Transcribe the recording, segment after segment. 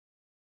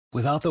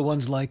Without the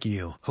ones like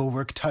you, who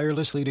work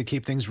tirelessly to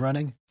keep things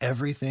running,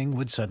 everything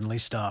would suddenly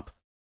stop.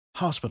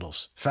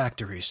 Hospitals,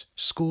 factories,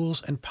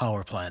 schools, and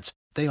power plants,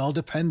 they all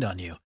depend on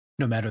you.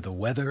 No matter the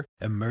weather,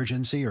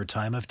 emergency, or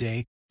time of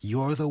day,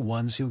 you're the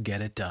ones who get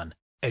it done.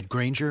 At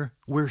Grainger,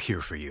 we're here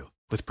for you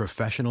with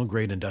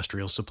professional-grade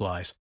industrial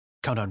supplies.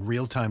 Count on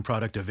real-time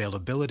product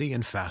availability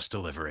and fast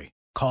delivery.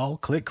 Call,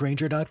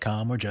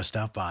 clickgrainger.com, or just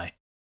stop by.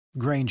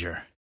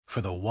 Grainger, for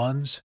the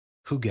ones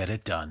who get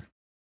it done.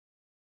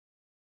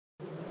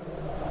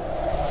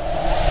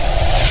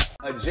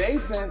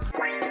 Adjacent.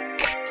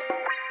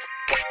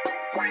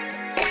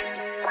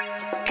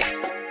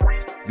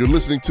 You're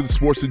listening to the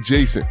Sports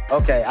Adjacent.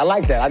 Okay, I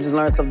like that. I just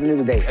learned something new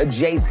today.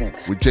 Adjacent.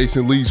 With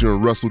Jason Leisure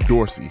and Russell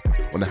Dorsey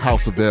on the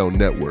House of L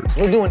Network.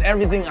 We're doing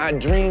everything I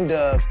dreamed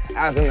of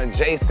as an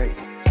adjacent.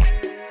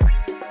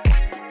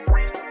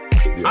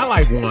 Yeah. I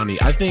like Wani.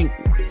 I think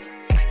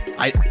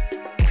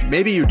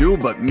maybe you do,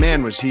 but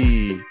man, was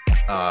he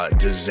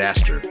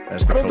disaster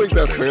as the coach. I don't think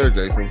that's fair,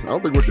 Jason. I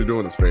don't think what you're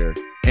doing is fair.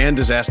 And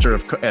disaster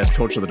as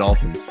coach of the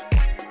Dolphins.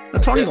 Now,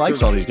 Tony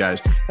likes all these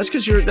guys. That's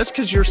because you like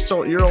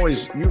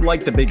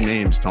the big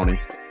names, Tony.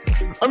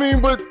 I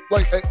mean, but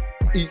like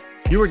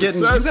you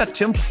got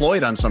Tim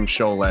Floyd on some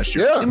show last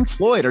year. Yeah. Tim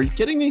Floyd, are you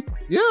kidding me?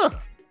 Yeah.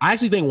 I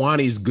actually think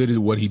Wani is good at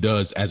what he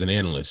does as an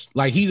analyst.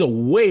 Like, he's a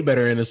way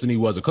better analyst than he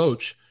was a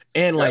coach.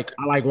 And like,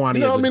 I like Wani.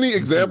 You know how many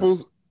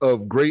examples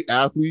of great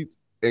athletes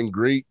and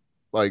great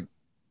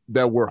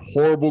that were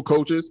horrible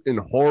coaches and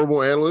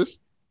horrible analysts?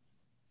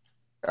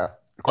 Yeah.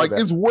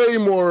 It's way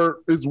more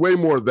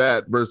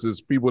that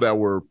versus people that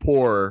were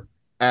poor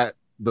at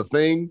the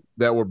thing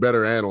that were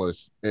better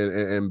analysts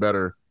and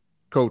better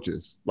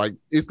coaches. Like,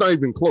 it's not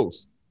even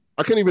close.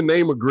 I can't even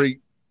name a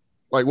great,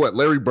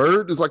 Larry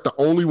Bird is like the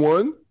only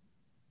one.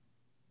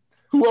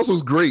 Who else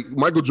was great?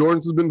 Michael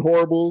Jordan's been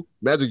horrible.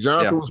 Magic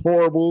Johnson was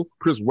horrible.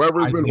 Chris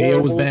Webber's been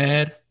horrible.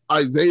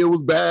 Isaiah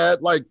was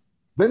bad. Like,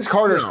 Vince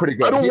Carter's pretty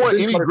good. I don't want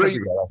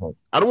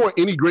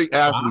any great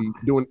athlete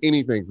doing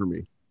anything for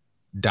me.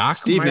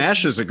 Steve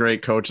Nash is a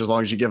great coach as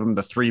long as you give him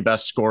the 3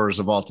 best scorers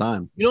of all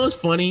time. You know what's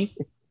funny?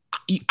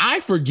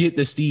 I forget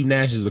that Steve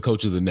Nash is the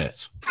coach of the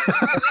Nets.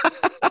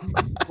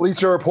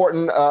 Bleacher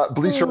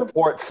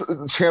Report's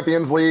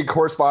Champions League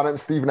correspondent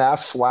Steve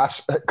Nash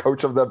 /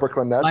 coach of the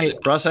Brooklyn Nets.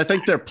 Russ, I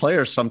think their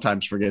players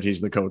sometimes forget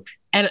he's the coach.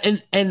 And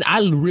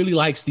I really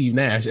like Steve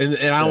Nash, and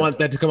I don't want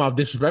that to come off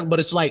disrespectful, but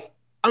it's like,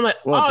 I'm like,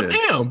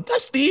 damn,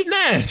 that's Steve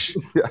Nash.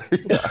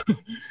 Yeah.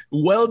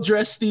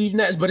 Well-dressed Steve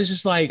Nash. But it's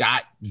just like,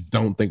 I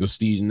don't think of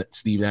Steve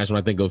Nash when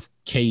I think of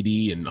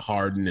KD and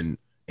Harden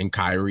and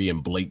Kyrie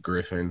and Blake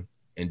Griffin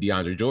and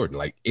DeAndre Jordan.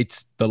 Like,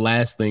 it's the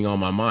last thing on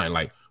my mind.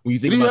 Like, when you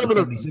think about the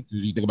 76ers,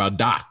 you think about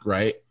Doc,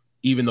 right?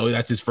 Even though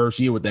that's his first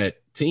year with that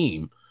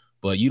team.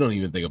 But you don't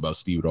even think about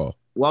Steve at all.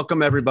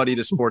 Welcome, everybody,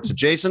 to Sports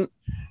Adjacent.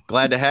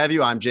 Glad to have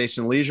you. I'm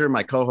Jason Leisure,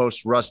 my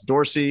co-host, Russ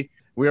Dorsey.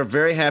 We are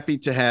very happy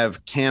to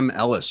have Cam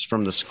Ellis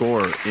from The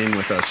Score in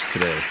with us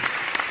today.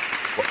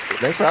 Well,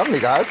 thanks for having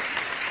me, guys.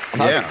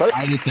 I'm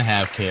excited to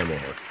have Cam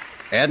over.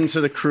 Adding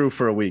to the crew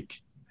for a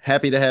week.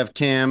 Happy to have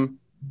Cam.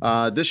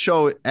 This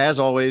show, as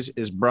always,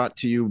 is brought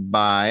to you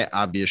by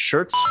Obvious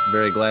Shirts.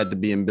 Very glad to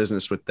be in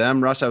business with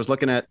them. Russ, I was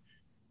looking at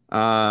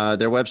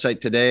their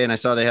website today, and I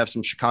saw they have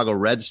some Chicago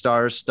Red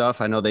Stars stuff.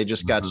 I know they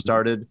just got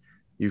started.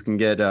 You can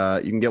get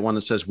one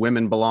that says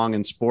 "Women Belong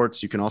in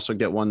Sports." You can also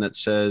get one that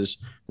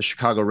says "The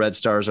Chicago Red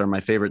Stars are my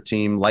favorite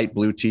team." Light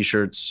blue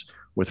T-shirts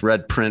with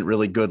red print,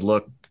 really good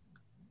look.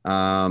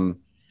 And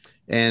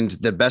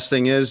the best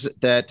thing is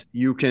that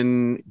you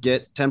can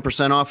get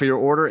 10% off of your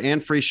order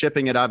and free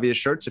shipping at Obvious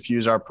Shirts if you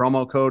use our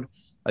promo code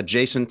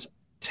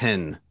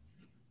Adjacent10.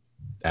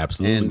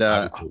 Absolutely.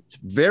 And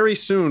very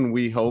soon,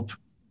 we hope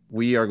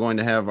we are going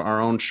to have our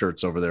own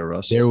shirts over there,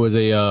 Russ. There was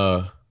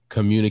a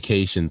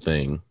communication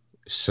thing.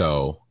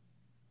 So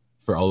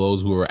for all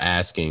those who are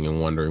asking and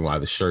wondering why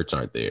the shirts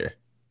aren't there,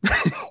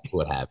 that's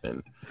what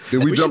happened.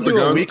 Did we jump the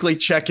gun? A weekly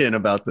check-in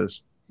about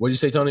this. What'd you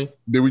say, Tony?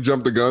 Did we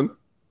jump the gun?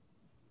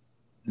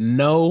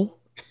 No.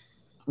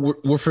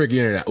 We're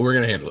figuring it out. We're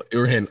going to handle it.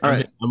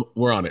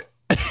 We're on it.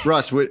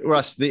 Russ,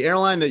 the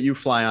airline that you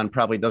fly on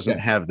probably doesn't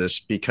have this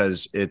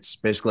because it's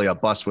basically a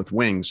bus with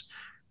wings.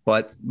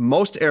 But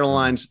most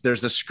airlines,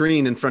 there's a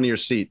screen in front of your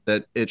seat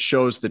that it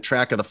shows the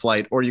track of the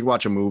flight, or you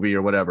watch a movie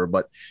or whatever,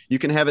 but you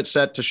can have it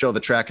set to show the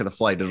track of the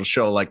flight. It'll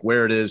show like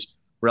where it is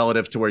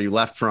relative to where you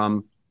left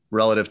from,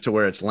 relative to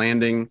where it's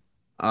landing.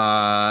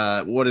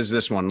 What is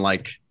this one?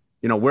 Like,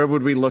 where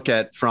would we look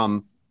at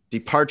from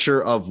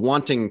departure of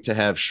wanting to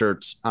have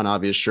shirts on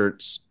Obvious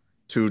Shirts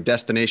to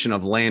destination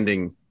of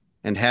landing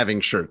and having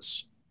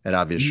shirts at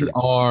Obvious Shirts?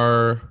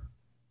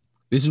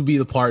 This would be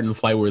the part in the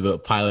flight where the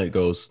pilot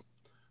goes,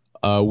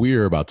 we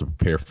are about to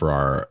prepare for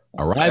our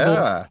arrival.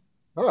 Yeah.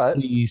 All right.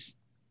 Please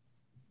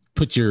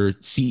put your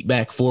seat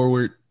back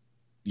forward,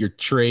 your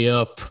tray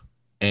up,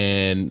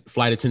 and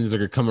flight attendants are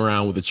going to come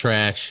around with the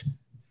trash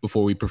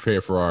before we prepare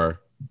for our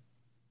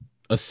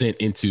ascent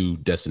into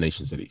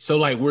destination city. So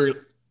like we're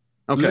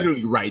Okay.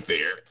 Literally right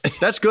there.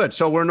 That's good.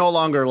 So we're no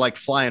longer like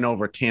flying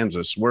over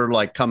Kansas. We're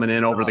like coming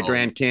in over the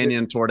Grand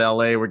Canyon toward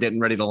LA. We're getting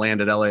ready to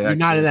land at LAX. You're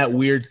not in that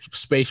weird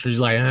space where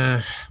you're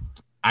like,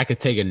 I could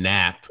take a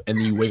nap, and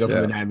then you wake up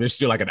from the nap. There's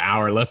still like an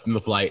hour left in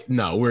the flight.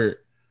 No,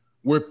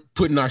 we're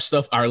putting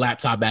our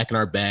laptop back in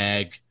our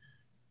bag,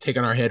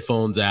 taking our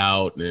headphones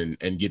out, and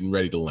getting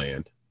ready to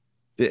land.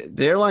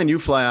 The airline you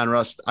fly on,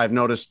 Russ, I've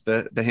noticed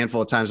the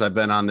handful of times I've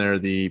been on there,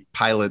 the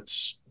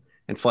pilots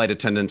and flight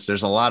attendants,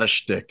 there's a lot of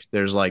shtick.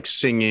 There's like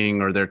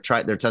singing, or they're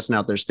testing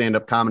out their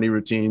stand-up comedy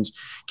routines.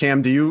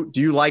 Cam, do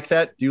you like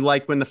that? Do you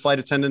like when the flight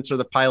attendants or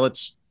the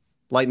pilots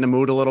lighten the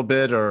mood a little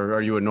bit, or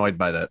are you annoyed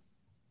by that?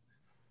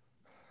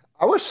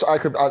 I wish I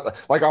could, I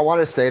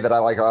want to say that I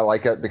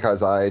like it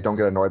because I don't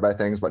get annoyed by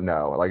things, but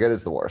no, like it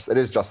is the worst. It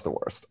is just the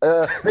worst.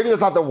 Maybe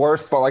it's not the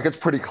worst, but like it's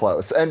pretty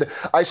close. And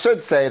I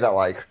should say that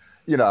like,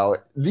 you know,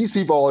 these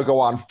people go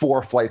on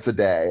 4 flights a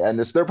day, and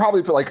they're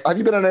probably like, have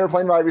you been on an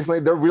airplane ride recently?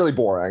 They're really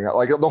boring,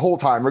 like the whole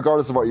time,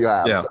 regardless of what you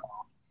have. Yeah. So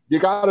you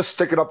got to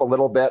stick it up a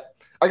little bit.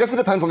 I guess it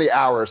depends on the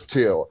hours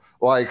too.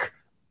 Like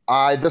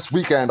this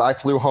weekend, I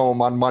flew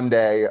home on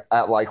Monday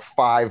at like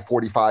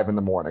 5:45 in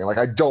the morning. Like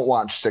I don't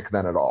want shtick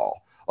then at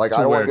all. Like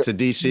to where? To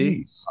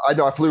DC? I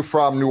know. I flew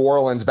from New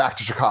Orleans back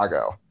to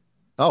Chicago.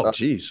 Oh,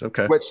 geez.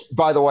 Okay. Which,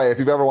 by the way, if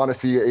you've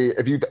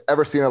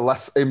ever seen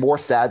a more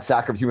sad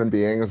sack of human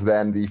beings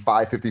than the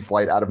 5:50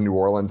 flight out of New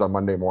Orleans on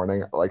Monday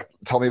morning, like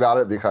tell me about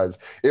it, because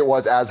it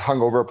was as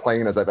hungover a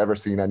plane as I've ever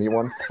seen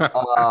anyone.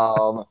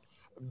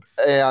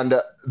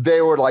 And they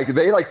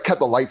kept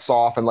the lights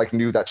off and like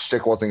knew that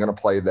shtick wasn't going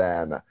to play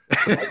then.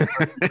 So,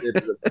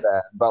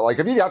 but like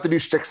if you have to do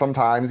shtick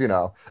sometimes, you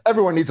know,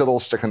 everyone needs a little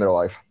shtick in their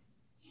life.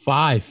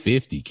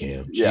 550,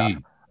 Cam. Yeah.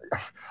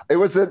 It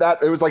was like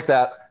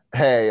that.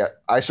 Hey,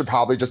 I should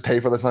probably just pay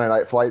for the Sunday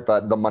night flight,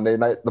 but the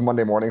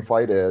Monday morning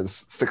flight is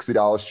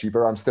 $60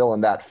 cheaper. I'm still in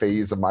that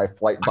phase of my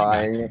flight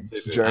buying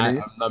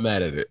journey. I'm not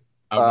mad at it.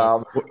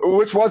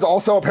 Which was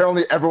also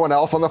apparently everyone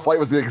else on the flight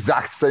was the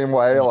exact same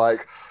way.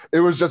 Like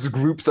it was just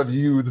groups of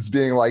youths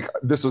being like,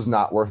 this was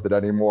not worth it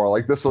anymore.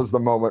 Like this was the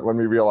moment when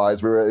we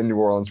realized we were in New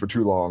Orleans for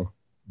too long.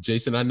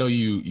 Jason, I know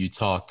you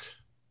talk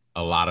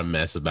a lot of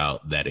mess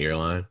about that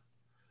airline,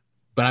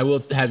 but I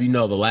will have you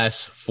know the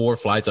last 4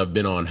 flights I've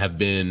been on have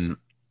been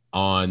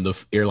on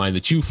the airline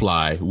that you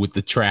fly with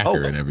the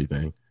tracker and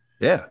everything.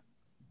 Yeah.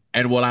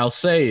 And what I'll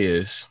say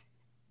is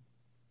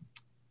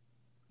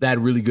that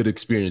really good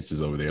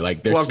experiences over there.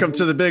 Like, welcome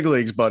to the big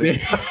leagues,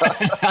 buddy.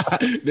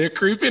 They're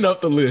creeping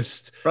up the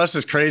list. Russ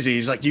is crazy.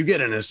 He's like, you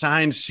get an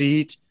assigned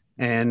seat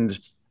and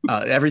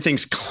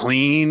everything's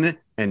clean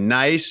and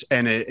nice.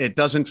 And it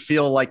doesn't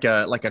feel like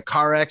a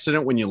car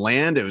accident when you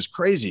land. It was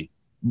crazy.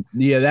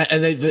 Yeah,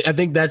 I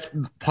think that's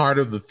part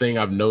of the thing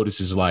I've noticed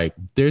is like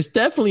there's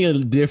definitely a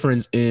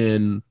difference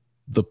in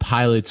the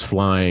pilots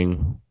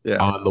flying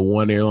on the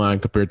one airline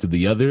compared to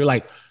the other.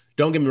 Like,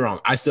 don't get me wrong,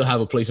 I still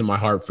have a place in my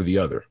heart for the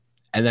other,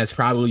 and that's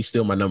probably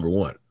still my number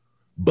 1.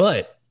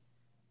 But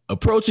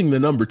approaching the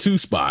number 2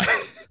 spot,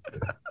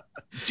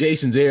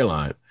 Jason's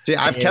airline. See,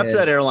 I've kept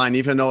that airline,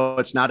 even though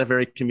it's not a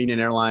very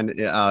convenient airline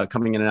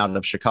coming in and out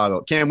of Chicago.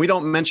 Cam, we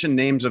don't mention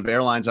names of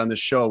airlines on this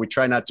show. We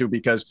try not to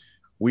because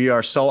we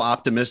are so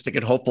optimistic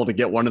and hopeful to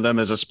get one of them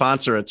as a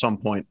sponsor at some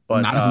point.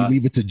 But not if we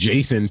leave it to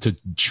Jason to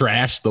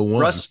trash the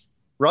one.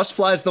 Russ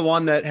flies the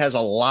one that has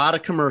a lot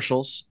of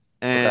commercials,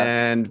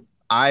 and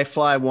I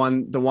fly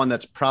the one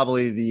that's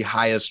probably the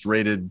highest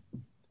rated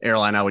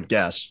airline, I would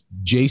guess.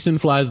 Jason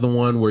flies the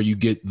one where you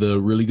get the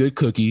really good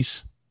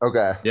cookies.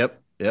 Okay. Yep.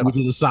 Which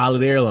is a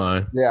solid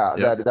airline. Yeah,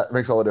 that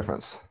makes all the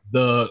difference.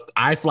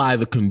 I fly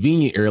the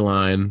convenient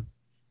airline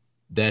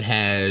that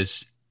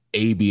has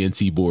A, B, and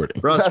C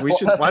boarding. Russ, we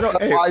should. Why don't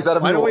flies out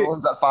of New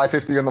Orleans at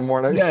 5:50 in the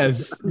morning?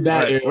 Yes,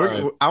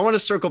 I want to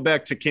circle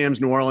back to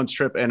Cam's New Orleans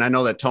trip, and I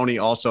know that Tony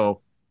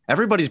also.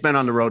 Everybody's been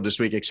on the road this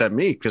week except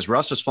me because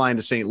Russ was flying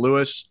to St.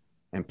 Louis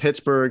and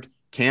Pittsburgh.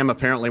 Cam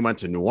apparently went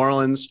to New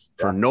Orleans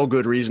for no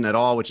good reason at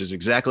all, which is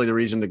exactly the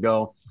reason to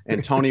go.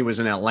 And Tony was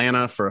in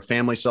Atlanta for a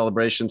family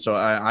celebration. So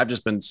I've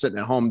just been sitting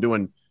at home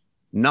doing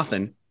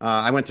nothing.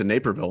 I went to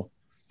Naperville.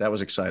 That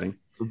was exciting.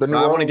 I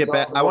want to get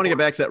back. I want to get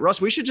back to that.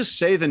 Russ, we should just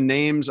say the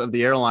names of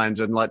the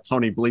airlines and let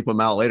Tony bleep them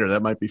out later.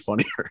 That might be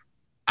funnier.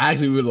 I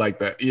actually would like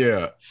that.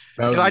 Yeah.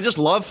 I just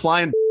love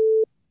flying.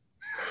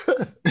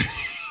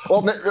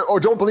 Well, or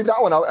don't bleep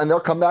that one out and they'll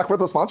come back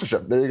with a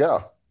sponsorship. There you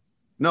go.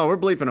 No, we're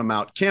bleeping them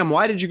out. Cam,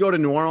 why did you go to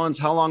New Orleans?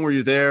 How long were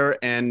you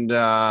there? And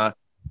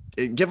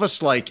give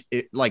us like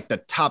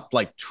the top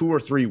 2 or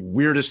 3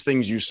 weirdest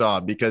things you saw,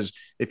 because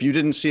if you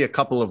didn't see a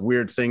couple of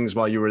weird things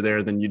while you were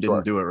there, then you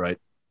didn't do it right.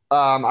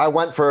 I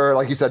went for,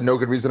 like you said, no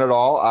good reason at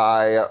all.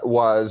 It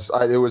was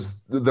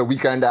the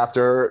weekend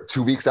after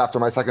 2 weeks after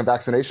my second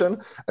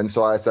vaccination. And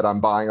so I said, I'm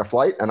buying a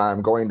flight and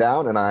I'm going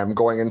down and I'm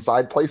going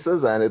inside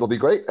places and it'll be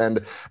great. And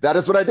that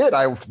is what I did.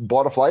 I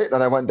bought a flight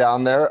and I went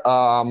down there.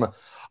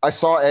 I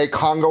saw a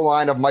Congo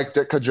line of Mike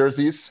Ditka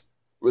jerseys.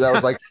 That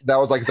was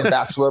like the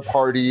bachelor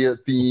party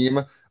theme.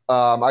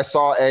 I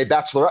saw a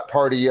bachelorette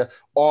party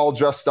all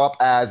dressed up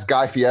as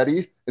Guy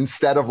Fieri.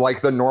 instead of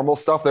like the normal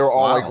stuff. They were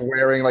all like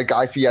wearing like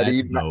Guy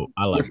Fieri,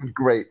 which was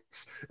great.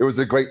 It was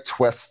a great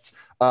twist.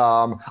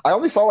 I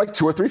only saw like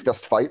 2 or 3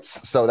 fist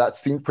fights, so that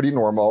seemed pretty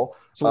normal.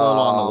 It's a little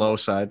on the low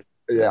side.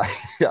 Yeah.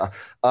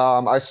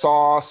 I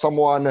saw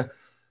someone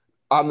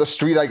on the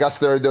street. I guess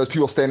there are those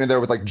people standing there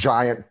with like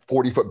giant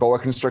 40-foot boa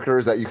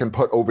constrictors that you can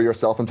put over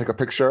yourself and take a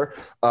picture.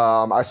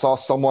 I saw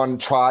someone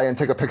try and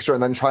take a picture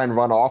and then try and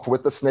run off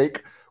with the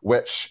snake,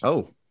 which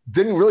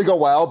didn't really go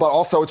well, but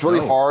also it's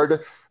really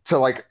hard to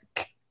like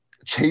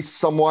chase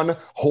someone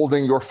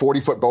holding your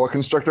 40-foot boa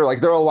constrictor.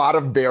 Like there are a lot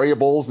of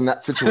variables in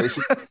that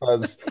situation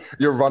because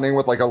you're running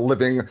with like a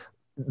living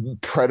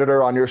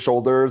predator on your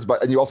shoulders,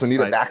 and you also need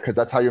it back because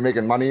that's how you're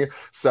making money.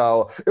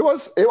 So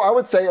I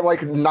would say it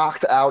like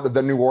knocked out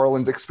the New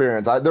Orleans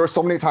experience. There were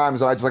so many times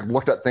that I just like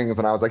looked at things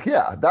and I was like,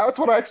 yeah, that's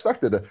what I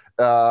expected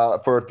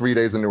for 3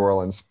 days in New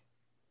Orleans.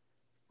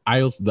 I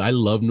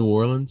love New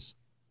Orleans,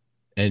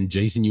 and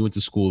Jason, you went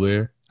to school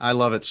there. I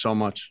love it so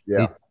much.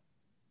 Yeah.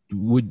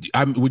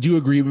 Would you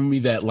agree with me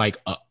that like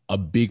a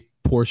big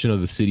portion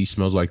of the city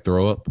smells like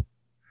throw up?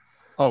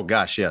 Oh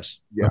gosh, yes.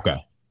 Yeah.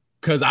 Okay.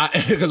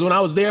 Because when I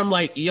was there, I'm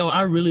like, yo,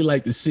 I really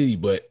like the city,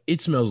 but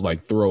it smells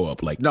like throw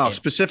up. Like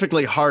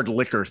specifically hard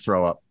liquor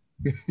throw up.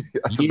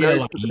 It's a very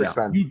specific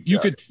scent. You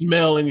could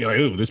smell and you're like,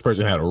 ooh, this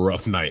person had a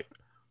rough night.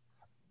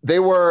 They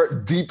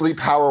were deeply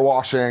power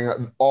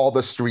washing all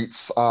the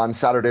streets on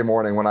Saturday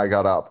morning when I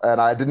got up,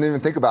 and I didn't even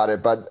think about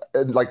it. But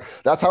like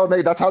that's how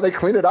they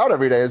clean it out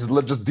every day, is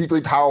just deeply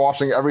power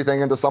washing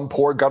everything into some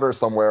poor gutter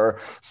somewhere,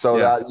 so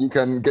that you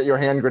can get your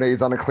hand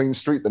grenades on a clean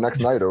street the next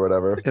night or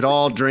whatever. It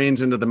all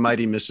drains into the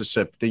mighty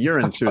Mississippi. The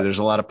urine too. There's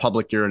a lot of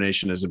public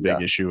urination is a big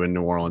issue in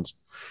New Orleans.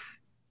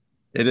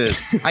 It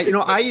is.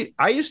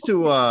 I used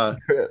to.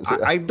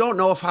 I don't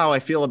know how I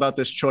feel about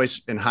this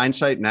choice in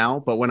hindsight now,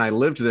 but when I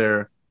lived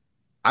there,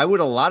 I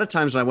would a lot of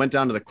times when I went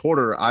down to the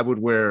quarter, I would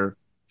wear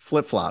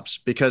flip-flops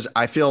because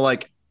I feel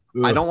like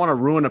I don't want to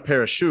ruin a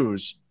pair of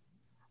shoes.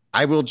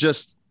 I will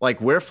just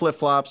like wear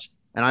flip-flops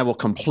and I will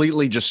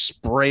completely just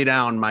spray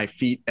down my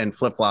feet and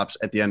flip-flops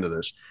at the end of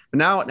this. But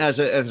now as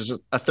a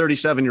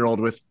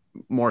 37-year-old with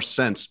more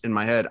sense in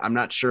my head, I'm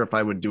not sure if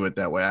I would do it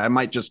that way. I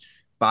might just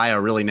buy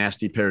a really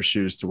nasty pair of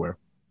shoes to wear.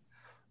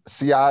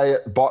 See, I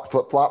bought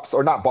flip-flops,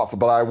 or not bought,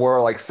 but I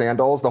wore like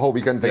sandals the whole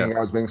weekend thinking I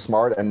was being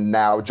smart. And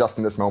now just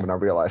in this moment, I'm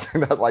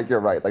realizing that like, you're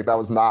right. Like that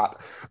was not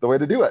the way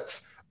to do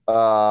it.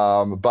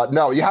 But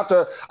no, you have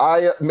to,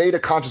 I made a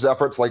conscious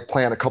effort to like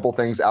plan a couple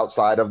things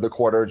outside of the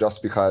quarter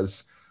just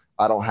because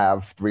I don't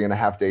have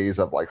 3.5 days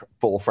of like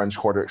full French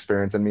Quarter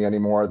experience in me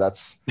anymore.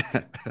 That's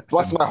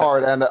bless my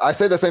heart. And I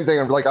say the same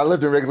thing. Like I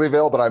lived in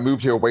Wrigleyville, but I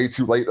moved here way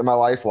too late in my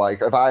life.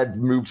 Like if I had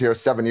moved here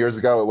 7 years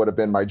ago, it would have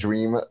been my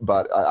dream,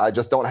 but I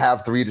just don't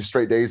have 3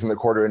 straight days in the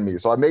quarter in me.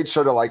 So I made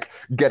sure to like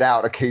get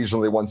out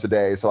occasionally once a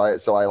day. So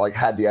I like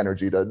had the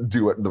energy to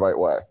do it the right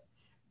way.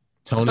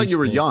 Tony, I thought you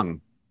were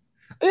young.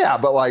 Yeah,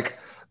 but like,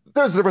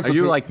 there's a difference. Are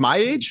you like my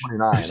age?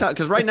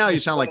 Because right now you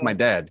sound like my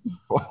dad.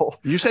 Well,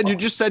 you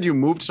just said you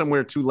moved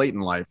somewhere too late in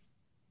life.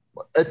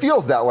 It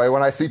feels that way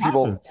when I see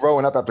people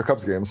growing up after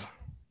Cubs games.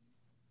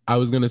 I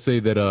was gonna say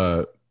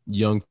that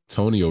young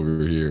Tony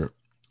over here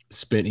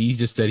he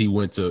just said he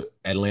went to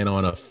Atlanta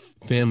on a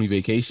family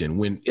vacation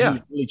when he was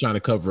really trying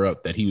to cover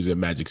up that he was in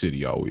Magic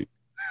City all week.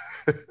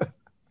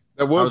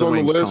 That was on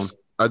the list.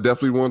 I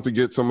definitely want to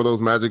get some of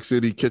those Magic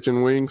City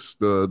kitchen wings,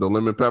 the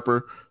lemon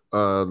pepper.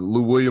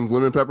 Lou Williams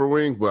lemon pepper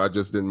wings, but I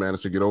just didn't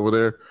manage to get over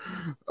there.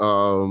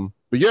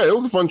 But yeah, it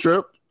was a fun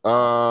trip.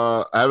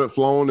 I haven't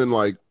flown in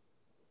like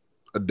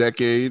a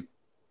decade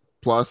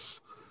plus.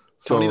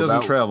 So Tony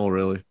doesn't travel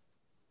really.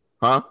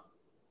 Huh?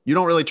 You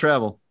don't really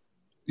travel.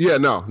 Yeah,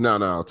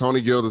 no.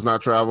 Tony Gill does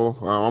not travel.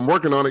 I'm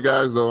working on it,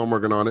 guys, though. I'm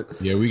working on it.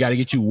 Yeah, we got to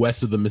get you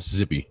west of the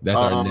Mississippi. That's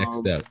our next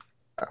step.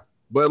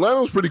 But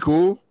Atlanta was pretty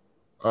cool.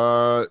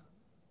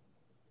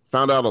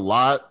 Found out a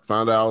lot.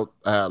 Found out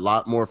I had a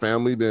lot more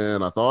family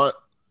than I thought.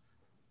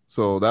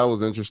 So that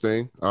was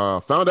interesting.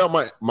 Found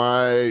out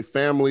my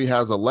family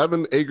has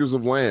 11 acres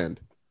of land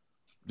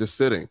just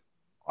sitting.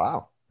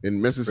 Wow.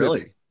 In Mississippi.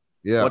 Really?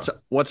 Yeah.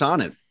 What's on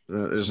it?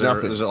 Is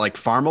it like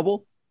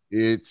farmable?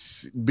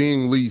 It's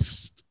being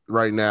leased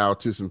right now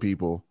to some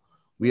people.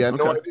 We had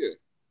no idea.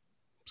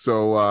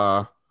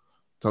 So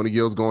Tony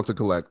Gill's going to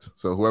collect.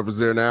 So whoever's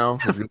there now,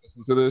 if you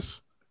listen to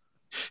this,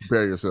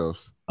 prepare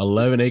yourselves.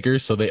 11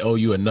 acres, so they owe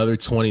you another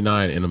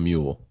 29 and a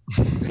mule.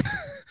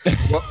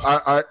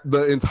 Well,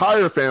 the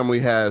entire family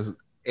has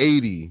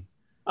 80.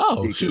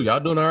 Oh, acres, shoot,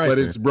 y'all doing all right. But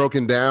it's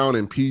broken down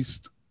and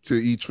pieced to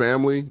each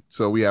family,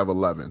 so we have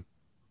 11.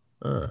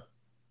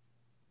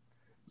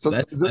 So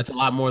that's a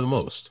lot more than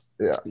most.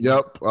 Yeah.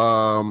 Yep.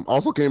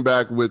 Also came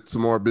back with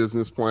some more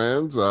business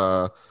plans.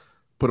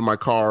 Putting my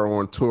car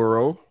on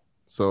Turo,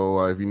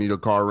 so if you need a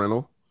car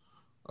rental,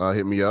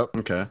 hit me up.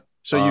 Okay.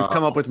 So you've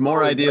come up with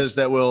more ideas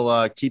that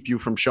will keep you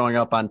from showing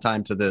up on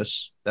time to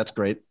this. That's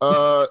great.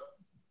 Yeah,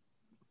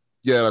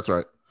 that's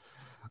right.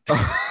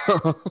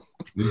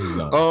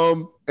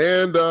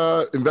 And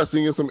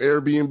investing in some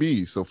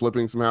Airbnbs. So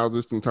flipping some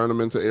houses and turn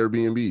them into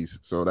Airbnbs.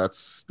 So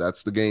that's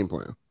the game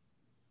plan.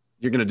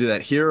 You're going to do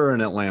that here or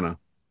in Atlanta?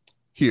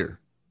 Here.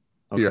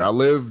 Okay. Here. I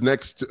live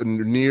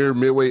near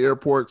Midway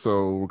Airport,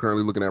 so we're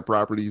currently looking at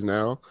properties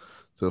now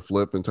to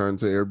flip and turn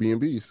to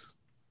Airbnbs.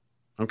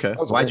 Okay.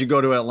 Why'd you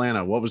go to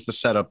Atlanta? What was the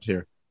setup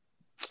here?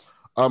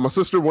 My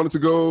sister wanted to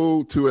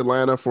go to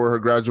Atlanta for her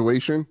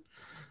graduation,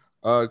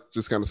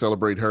 just kind of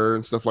celebrate her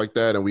and stuff like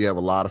that. And we have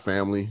a lot of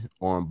family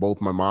on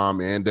both my mom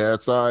and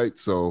dad's side,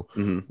 so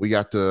we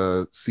got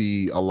to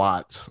see a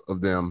lot of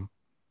them.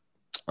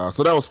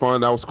 So that was fun.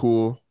 That was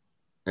cool.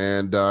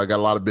 And I got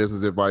a lot of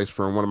business advice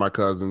from one of my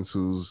cousins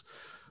who's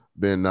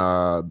been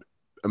a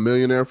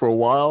millionaire for a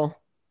while.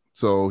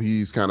 So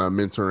he's kind of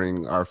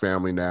mentoring our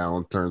family now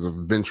in terms of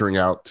venturing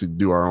out to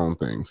do our own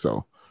thing.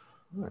 So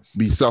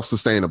be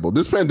self-sustainable.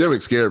 This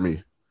pandemic scared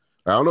me.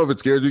 I don't know if it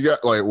scared you guys.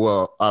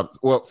 Well,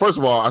 first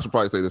of all, I should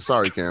probably say this.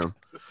 Sorry, Cam.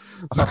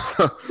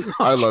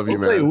 I love you,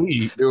 man.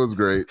 It was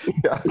great.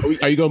 Yeah.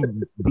 Are you going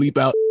to bleep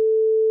out?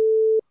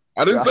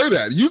 I didn't say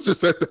that. You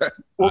just said that.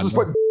 We'll just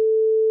put.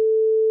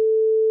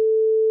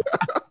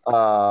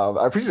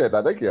 I appreciate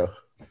that. Thank you.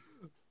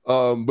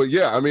 But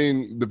yeah, I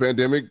mean, the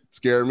pandemic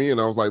scared me, and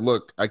I was like,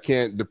 look, I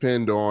can't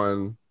depend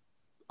on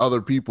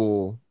other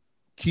people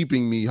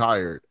keeping me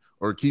hired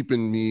or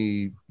keeping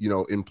me,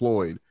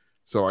 employed.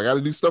 So I got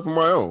to do stuff on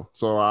my own.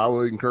 So I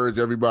would encourage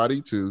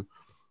everybody to,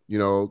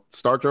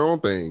 start your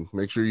own thing.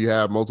 Make sure you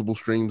have multiple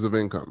streams of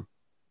income.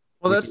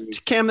 Well, that's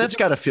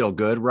got to feel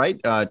good, right?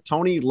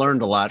 Tony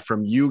learned a lot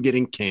from you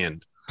getting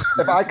canned.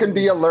 If I can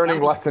be a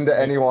learning lesson to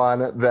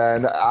anyone,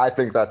 then I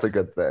think that's a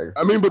good thing.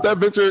 I mean, but that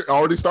venture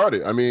already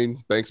started. I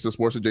mean, thanks to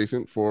Sports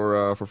Adjacent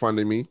for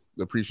funding me.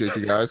 Appreciate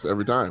you guys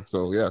every time.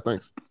 So yeah,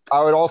 thanks.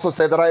 I would also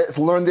say that I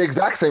learned the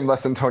exact same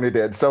lesson Tony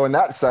did. So in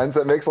that sense,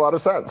 it makes a lot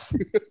of sense.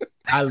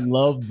 I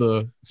love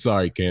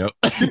sorry, Cam.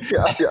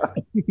 Yeah.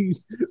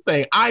 He's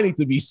saying I need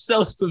to be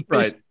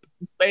self-sufficient,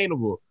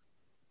 sustainable.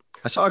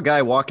 I saw a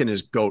guy walking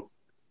his goat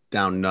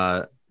down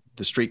the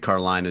streetcar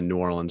line in New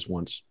Orleans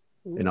once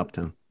in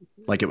Uptown.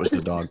 Like it was the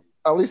dog.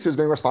 At least he was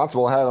being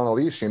responsible and had it on a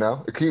leash, You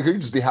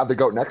could just have the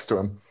goat next to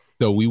him.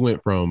 So we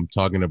went from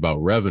talking about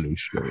revenue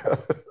stream,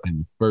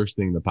 and the first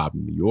thing that popped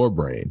into your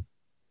brain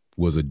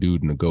was a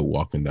dude and a goat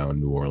walking down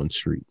New Orleans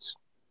streets.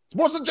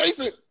 Sports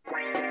Adjacent.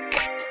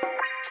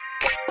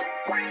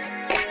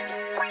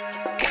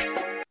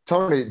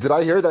 Tony, did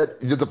I hear that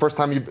you're the first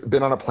time you've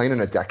been on a plane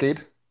in a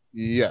decade?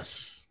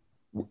 Yes.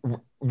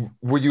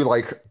 Were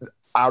you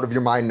out of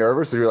your mind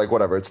nervous, or you're like,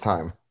 whatever, it's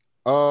time?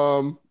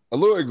 A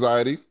little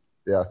anxiety.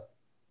 Yeah.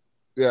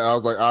 I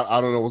was like,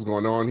 I don't know what's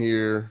going on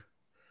here.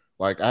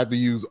 I had to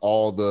use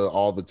all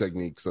the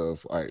techniques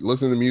of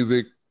listen to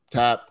music,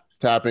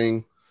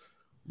 tapping,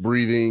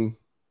 breathing,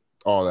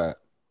 all that.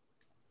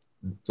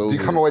 So do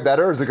you come away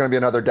better, or is it going to be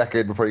another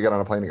decade before you get on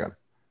a plane again?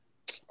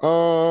 I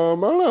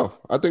don't know.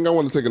 I think I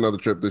want to take another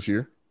trip this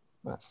year.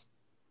 Nice.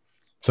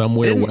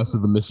 Somewhere west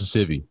of the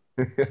Mississippi.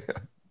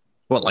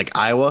 What, like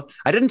Iowa?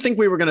 I didn't think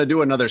we were going to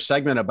do another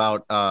segment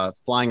about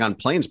flying on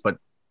planes, but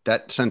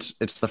that since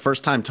it's the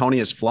first time Tony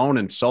has flown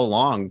in so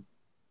long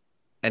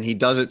and he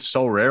does it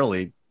so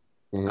rarely,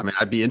 I mean,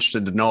 I'd be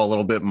interested to know a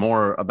little bit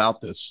more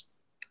about this.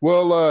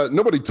 Well,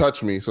 nobody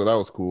touched me, so that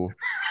was cool.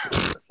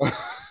 All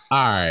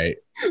right.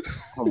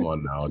 Come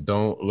on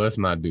now. Let's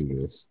not do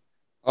this.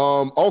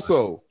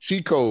 Also,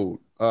 cheat code.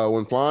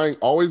 When flying,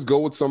 always go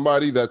with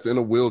somebody that's in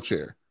a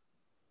wheelchair.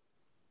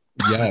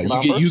 Yeah,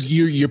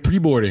 you're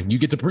pre-boarding. You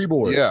get to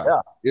pre-board.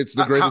 Yeah. It's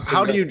the greatest.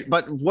 How do you?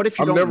 But what if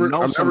you don't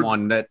know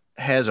someone that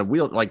has a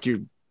wheel?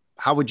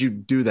 How would you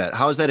do that?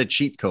 How is that a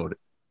cheat code?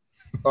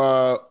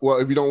 Well,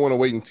 if you don't want to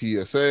wait in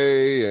TSA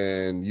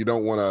and you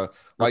don't want to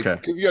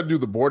because you got to do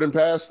the boarding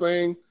pass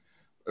thing,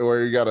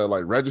 where you got to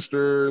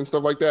register and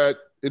stuff like that.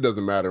 It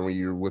doesn't matter when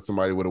you're with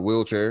somebody with a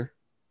wheelchair.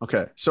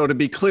 Okay, so to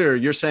be clear,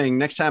 you're saying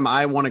next time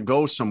I want to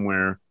go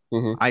somewhere,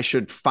 I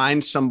should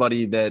find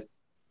somebody that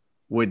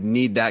would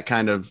need that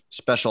kind of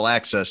special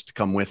access to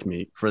come with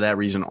me for that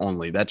reason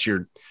only. That's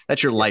your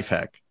life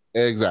hack.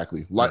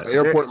 Exactly.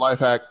 Airport life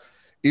hack.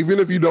 Even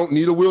if you don't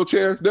need a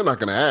wheelchair, they're not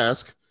going to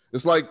ask.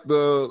 It's like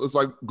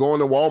going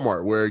to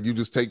Walmart where you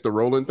just take the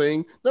rolling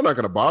thing. They're not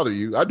going to bother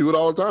you. I do it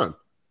all the time.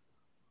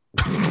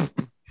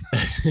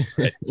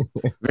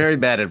 Very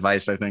bad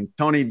advice, I think.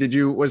 Tony,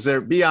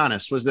 be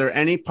honest, was there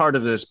any part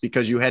of this,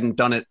 because you hadn't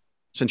done it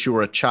since you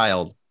were a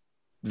child,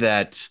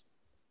 that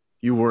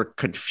you were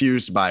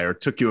confused by or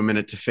took you a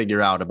minute to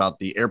figure out about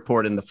the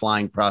airport and the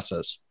flying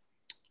process?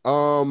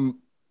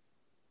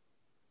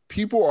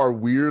 People are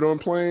weird on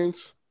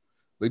planes.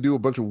 They do a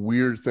bunch of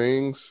weird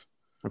things.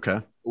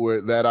 Okay.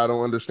 That I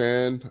don't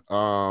understand.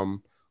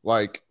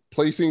 Like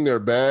placing their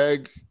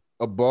bag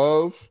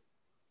above,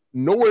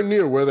 nowhere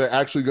near where they're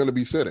actually going to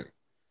be sitting.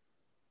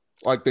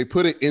 Like they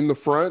put it in the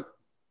front,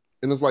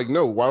 and it's like,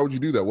 no, why would you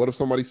do that? What if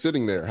somebody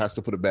sitting there has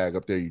to put a bag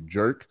up there, you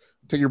jerk?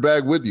 Take your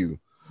bag with you.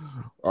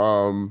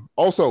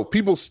 Also,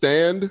 people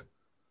stand.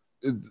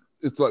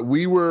 It's like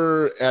we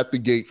were at the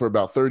gate for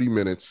about 30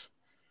 minutes,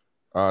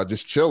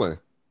 just chilling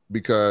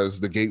because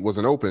the gate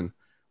wasn't open.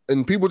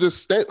 And people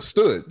just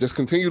just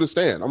continue to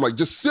stand. I'm like,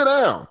 just sit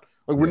down.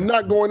 Like, we're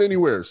not going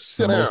anywhere.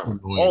 Sit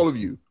down. All of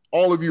you.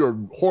 all of you are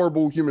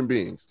horrible human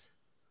beings.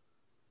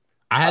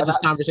 I had this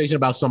conversation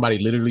about somebody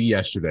literally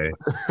yesterday,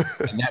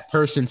 and that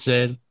person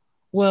said,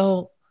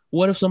 "Well,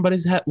 what if somebody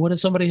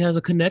has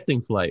a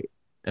connecting flight?"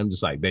 I'm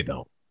just like, they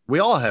don't. We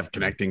all have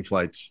connecting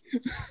flights.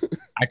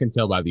 I can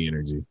tell by the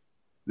energy.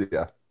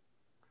 Yeah.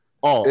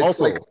 Oh,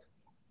 it's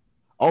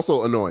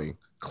also annoying.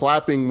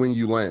 Clapping when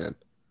you land.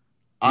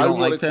 I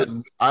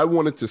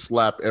wanted to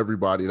slap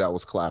everybody that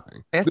was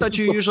clapping. I thought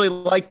you usually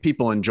like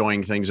people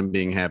enjoying things and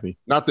being happy.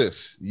 Not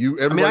this.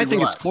 I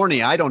think it's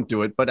corny. I don't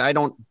do it, but I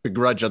don't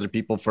begrudge other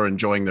people for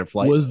enjoying their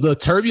flight. Was the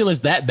turbulence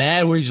that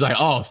bad where he's like,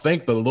 "Oh,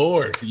 thank the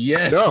Lord"?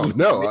 Yes.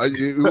 No.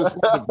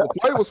 The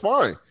flight was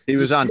fine. He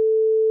was on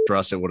for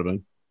us. It would have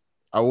been.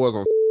 I was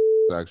on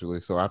actually,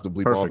 so I have to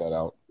bleep all that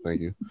out.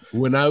 Thank you.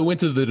 When I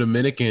went to the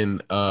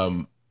Dominican,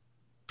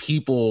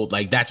 people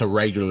like that's a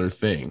regular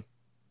thing.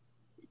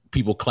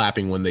 People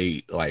clapping when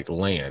they like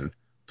land.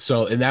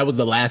 So, and that was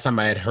the last time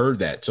I had heard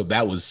that. So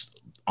that was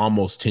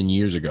almost 10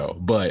 years ago,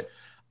 but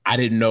I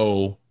didn't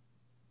know.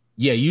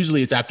 Yeah.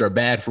 Usually it's after a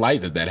bad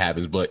flight that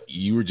happens, but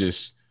you were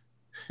just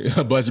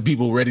a bunch of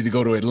people ready to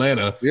go to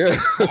Atlanta. Yeah.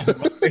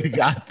 Once they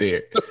got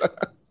there.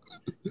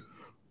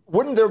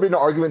 Wouldn't there be an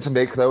argument to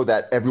make, though,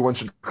 that everyone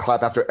should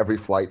clap after every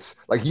flight?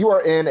 Like, you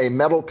are in a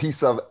metal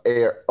piece of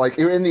air, like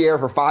you're in the air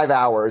for 5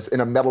 hours in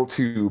a metal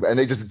tube, and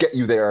they just get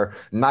you there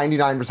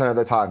 99% of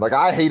the time. Like,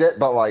 I hate it,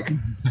 but like,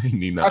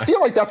 99. I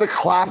feel like that's a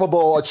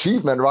clappable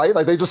achievement, right?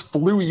 Like, they just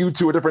flew you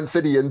to a different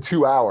city in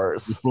 2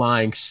 hours. You're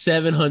flying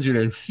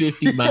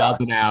 750 miles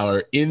an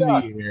hour in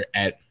the air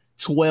at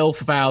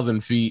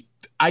 12,000 feet.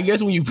 I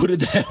guess when you put it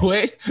that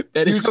way,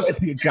 that is quite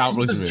the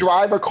accomplishment. You just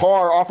drive a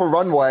car off a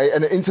runway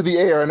and into the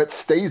air, and it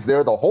stays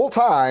there the whole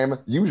time,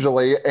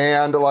 usually.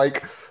 And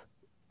like,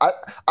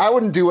 I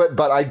wouldn't do it,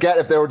 but I get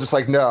if they were just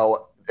like,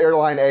 no,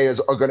 airline A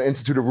are going to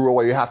institute a rule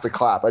where you have to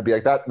clap. I'd be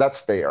like, that's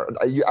fair.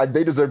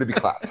 They deserve to be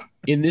clapped.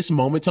 In this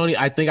moment, Tony,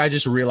 I think I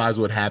just realized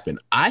what happened.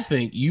 I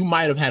think you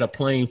might have had a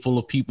plane full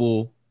of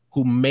people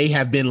who may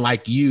have been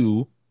like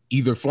you,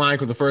 either flying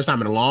for the first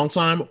time in a long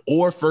time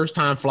or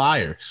first-time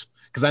flyers.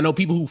 Because I know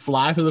people who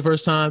fly for the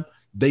first time,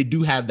 they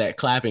do have that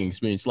clapping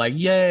experience. Like,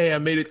 yay, I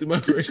made it through my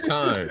first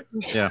time.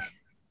 Yeah.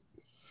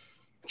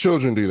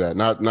 Children do that.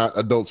 Not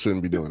adults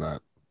shouldn't be doing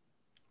that.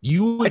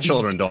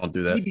 Children don't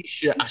do that. You'd be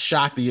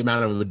shocked the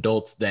amount of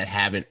adults that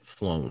haven't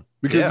flown.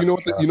 Because you know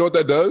what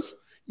that does?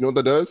 You know what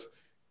that does?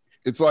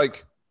 It's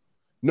like,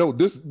 no,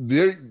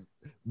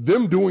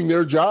 them doing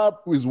their job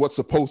is what's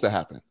supposed to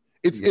happen.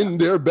 It's in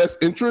their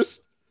best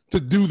interest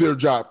to do their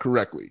job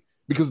correctly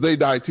because they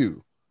die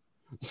too.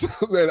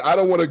 So then I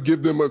don't want to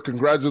give them a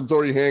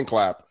congratulatory hand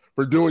clap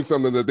for doing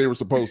something that they were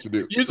supposed to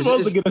do. You're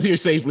supposed to get us here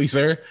safely,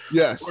 sir.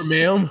 Yes. Or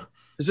ma'am.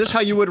 Is this how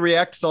you would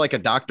react to like a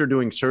doctor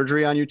doing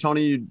surgery on you,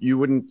 Tony? You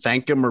wouldn't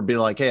thank him or be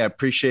like, hey, I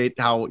appreciate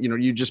how,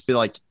 you just be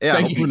like, yeah.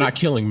 Thank you for not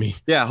killing me.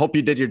 Yeah. I hope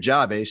you did your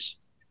job, Ace.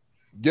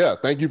 Yeah.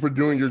 Thank you for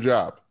doing your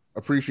job.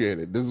 Appreciate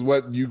it. This is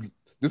what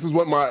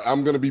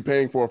I'm going to be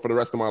paying for the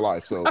rest of my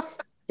life. So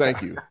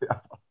thank you.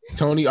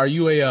 Tony, are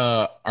you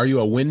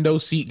a window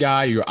seat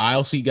guy? You're an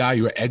aisle seat guy?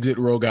 You're an exit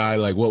row guy?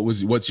 Like,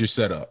 what's your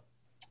setup?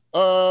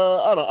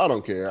 I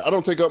don't care. I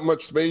don't take up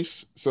much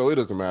space, so it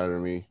doesn't matter to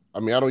me. I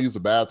mean, I don't use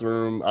the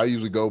bathroom. I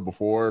usually go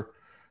before,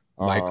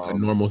 like a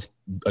normal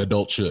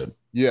adult should.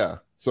 Yeah,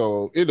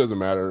 so it doesn't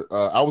matter.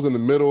 I was in the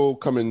middle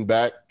coming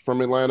back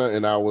from Atlanta,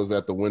 and I was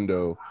at the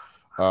window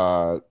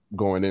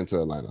going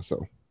into Atlanta.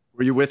 So,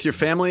 were you with your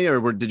family,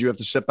 or did you have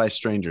to sit by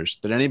strangers?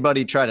 Did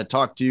anybody try to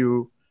talk to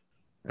you?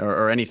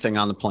 Or anything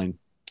on the plane?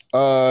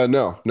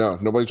 No.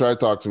 Nobody tried to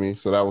talk to me,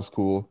 so that was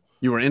cool.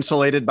 You were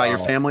insulated by your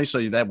family,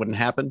 so that wouldn't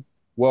happen?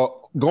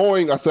 Well,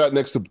 I sat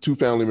next to two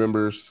family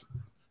members.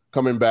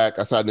 Coming back,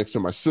 I sat next to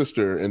my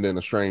sister and then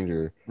a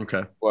stranger.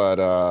 Okay.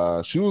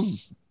 But she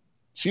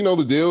know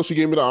the deal. She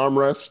gave me the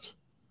armrest.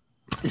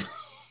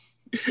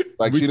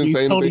 Like, she didn't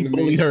say anything to me.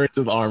 Bullied her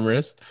into the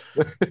armrest.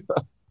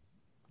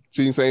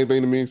 She didn't say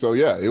anything to me. So,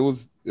 yeah, it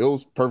was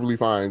perfectly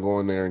fine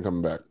going there and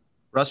coming back.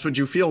 Russ, would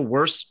you feel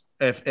worse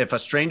if a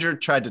stranger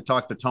tried to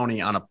talk to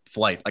Tony on a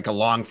flight, like a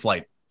long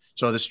flight?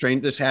 So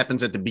this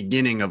happens at the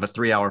beginning of a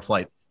 3-hour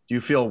flight. Do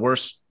you feel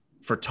worse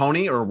for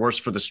Tony or worse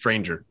for the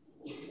stranger?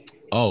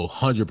 Oh,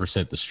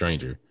 100% the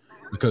stranger.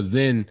 Because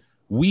then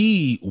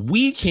we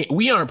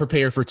aren't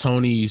prepared for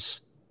Tony's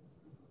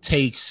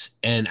takes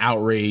and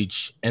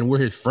outrage, and we're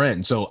his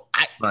friend. So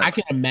I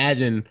can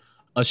imagine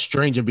a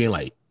stranger being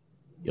like,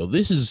 yo,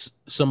 this is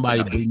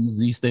somebody who believes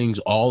these things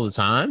all the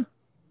time.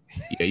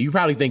 Yeah, they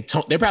probably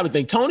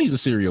think Tony's a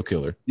serial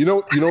killer. You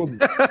know,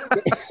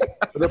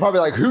 they're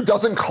probably like, who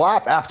doesn't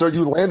clap after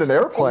you land an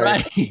airplane?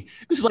 Right.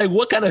 It's like,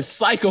 what kind of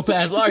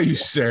psychopath are you,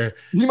 sir?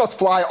 He must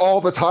fly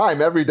all the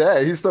time, every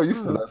day. He's so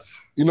used to this.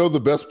 You know, the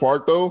best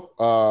part though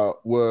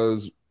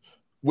was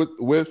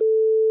with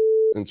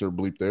insert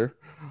bleep there.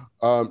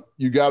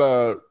 You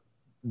gotta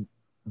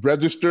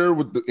register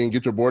and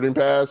get your boarding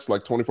pass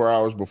like 24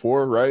 hours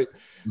before, right?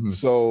 Mm-hmm.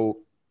 So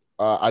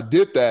I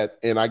did that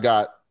and I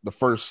got the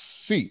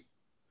first seat.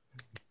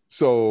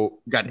 So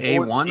you got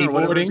A1 or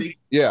whatever.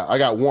 Yeah, I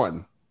got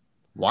one.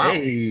 Wow.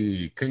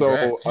 Hey,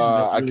 so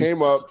I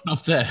came up.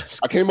 Tough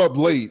task. I came up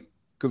late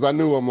because I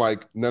knew I'm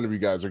like none of you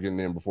guys are getting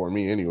in before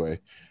me anyway.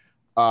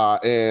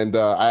 And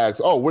I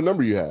asked, "Oh, what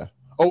number you have?"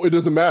 "Oh, it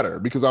doesn't matter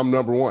because I'm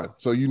number one.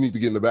 So you need to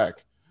get in the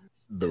back."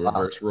 The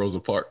reverse Rosa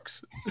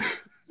Parks.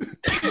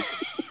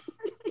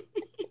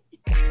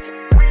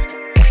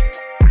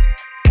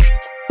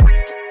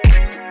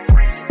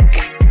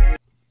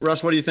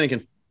 Russ, what are you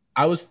thinking?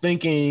 I was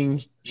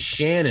thinking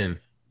Shannon.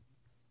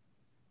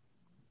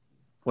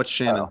 What's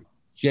Shannon?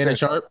 Shannon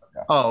Sharp.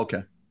 Oh,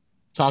 okay.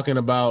 Talking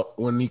about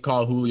when he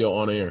called Julio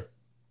on air.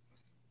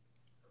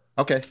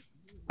 Okay.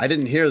 I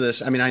didn't hear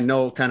this. I mean, I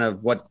know kind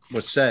of what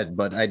was said,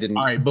 but I didn't.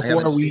 All right,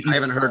 I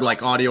haven't heard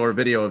like audio or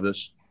video of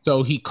this.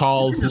 So he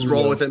called. Just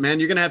roll with it, man.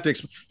 You're gonna have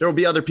to. There will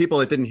be other people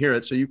that didn't hear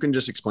it, so you can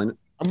just explain it.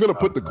 I'm gonna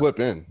put the clip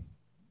in.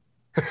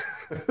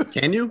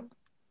 Can you?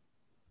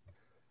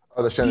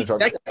 Oh, the Shannon Sharp.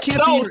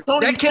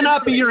 That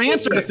cannot be your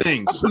answer to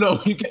things.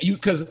 No, you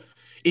because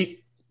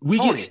we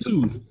get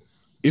sued.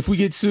 If we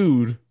get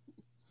sued.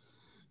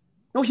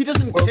 No, he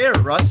doesn't care,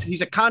 Russ.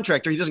 He's a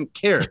contractor. He doesn't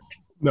care.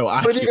 No,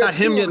 it's not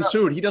him getting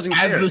sued. He doesn't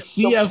care. As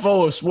the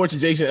CFO of Sports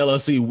Adjacent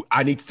LLC,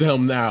 I need to tell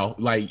him now,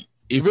 like,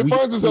 if it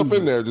finds itself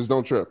in there, just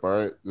don't trip. All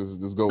right,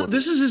 just go with it.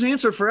 This is his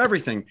answer for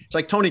everything. It's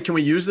like, Tony, can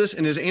we use this?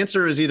 And his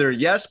answer is either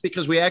yes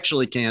because we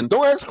actually can.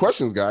 Don't ask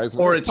questions, guys.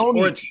 Or it's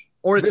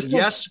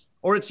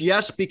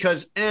yes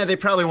because they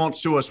probably won't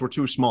sue us. We're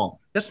too small.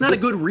 That's not a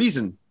good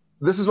reason.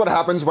 This is what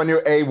happens when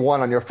you're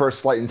A1 on your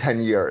first flight in 10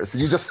 years.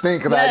 You just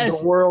think that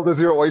the world is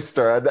your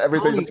oyster and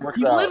everything just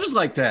works out. He lives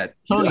like that.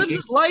 He lives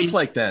his life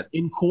like that.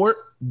 In court,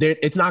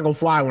 it's not going to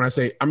fly when I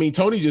say, I mean,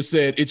 Tony just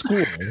said it's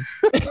cool.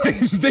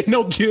 They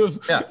don't give.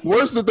 Yeah.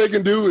 Worst that they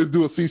can do is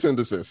do a cease and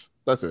desist.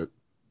 That's it.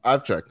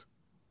 I've checked.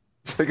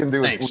 They can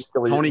do Thanks.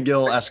 Tony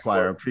Gill,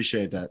 Esquire.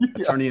 Appreciate that.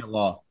 Attorney at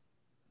law.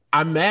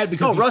 I'm mad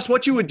because. No, Russ,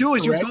 what you would do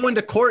is you'd go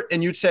into court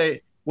and you'd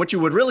say, what you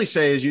would really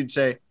say is you'd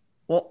say,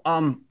 well,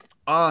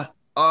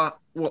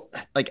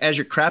 like as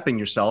you're crapping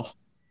yourself,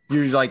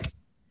 you're like,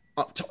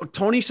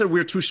 Tony said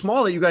we're too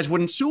small that you guys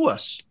wouldn't sue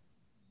us.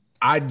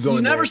 I'd go.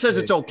 He never says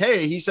it's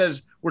okay. He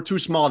says we're too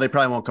small. They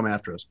probably won't come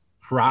after us.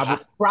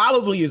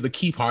 Probably is the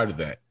key part of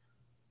that.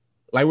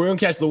 Like we're gonna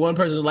catch the one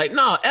person who's like,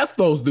 no, F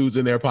those dudes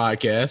in their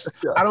podcast.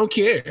 Yeah. I don't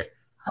care.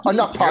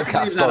 Enough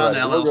podcasts. He's not on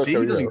LLC.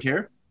 He doesn't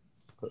care.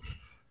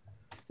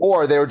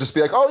 Or they would just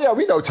be like, oh yeah,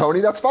 we know Tony.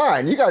 That's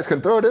fine. You guys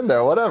can throw it in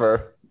there,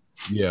 whatever.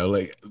 Yeah,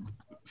 like.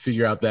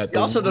 Figure out that he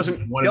also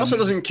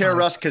doesn't care,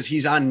 Russ, because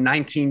he's on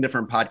 19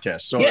 different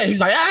podcasts. So yeah,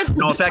 he's like,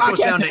 if that goes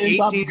down to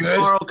 18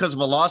 tomorrow because of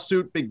a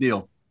lawsuit, big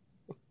deal.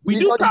 We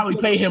do probably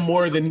pay him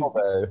more than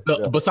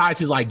besides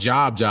his like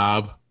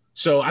job.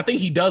 So I think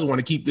he does want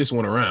to keep this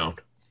one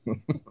around.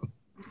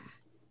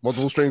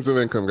 Multiple streams of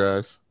income,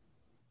 guys.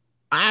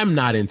 I'm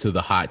not into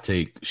the hot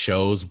take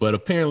shows, but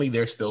apparently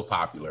they're still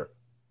popular.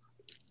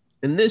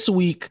 And this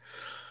week,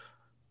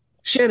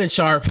 Shannon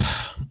Sharp,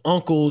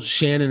 Uncle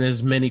Shannon,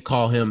 as many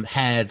call him,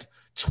 had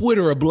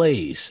Twitter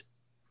ablaze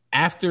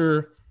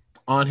after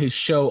on his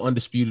show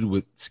Undisputed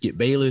with Skip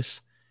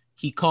Bayless,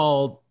 he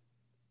called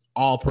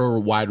all-pro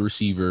wide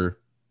receiver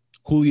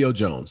Julio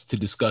Jones to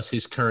discuss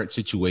his current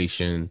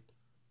situation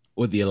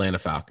with the Atlanta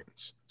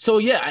Falcons. So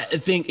yeah, I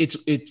think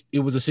it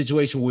was a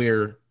situation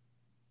where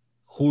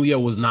Julio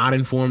was not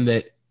informed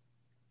that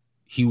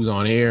he was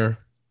on air,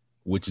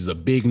 which is a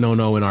big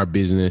no-no in our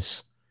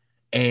business,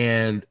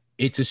 and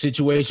it's a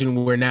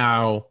situation where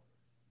now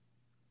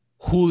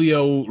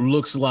Julio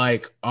looks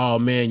like, oh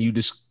man,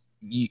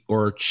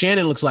 or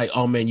Shannon looks like,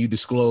 oh man, you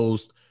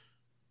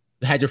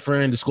had your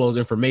friend disclose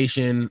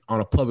information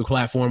on a public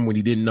platform when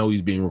he didn't know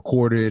he's being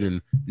recorded,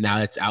 and now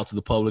it's out to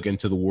the public and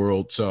to the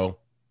world. So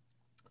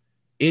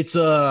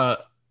I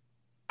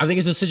think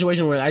it's a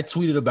situation where I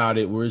tweeted about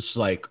it where it's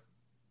like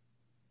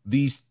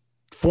these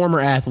former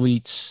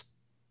athletes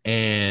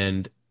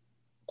and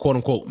quote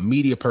unquote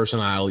media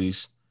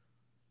personalities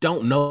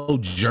don't know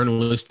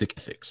journalistic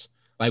ethics.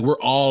 Like we're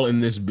all in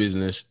this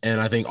business, and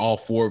I think all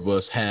four of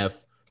us have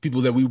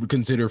people that we would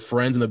consider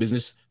friends in the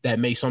business that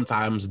may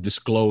sometimes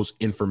disclose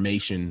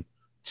information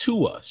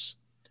to us.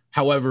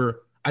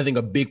 However, I think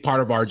a big part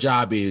of our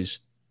job is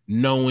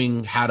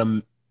knowing how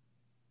to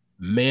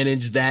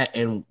manage that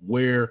and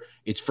where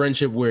it's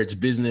friendship, where it's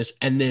business.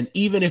 And then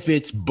even if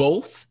it's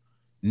both,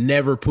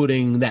 never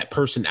putting that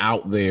person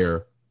out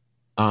there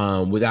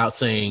without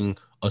saying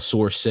a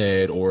source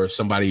said or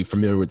somebody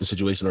familiar with the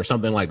situation or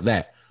something like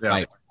that. Yeah.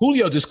 Like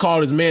Julio just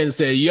called his man and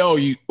said, yo,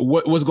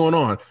 what's going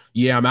on?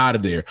 Yeah, I'm out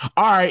of there.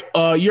 All right.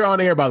 You're on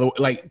air, by the way.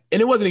 Like,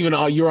 and it wasn't even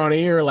you're on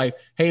air. Like,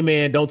 hey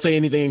man, don't say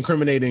anything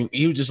incriminating.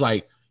 He was just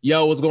like,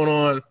 yo, what's going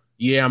on?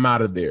 Yeah, I'm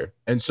out of there.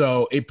 And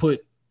so it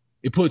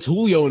puts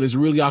Julio in this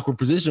really awkward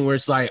position where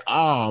it's like,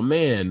 oh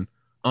man,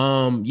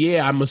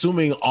 yeah, I'm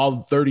assuming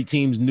all 30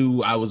 teams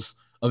knew I was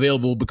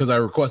available because I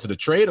requested a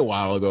trade a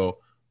while ago,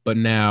 but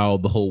now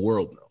the whole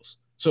world knows.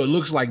 So it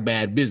looks like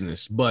bad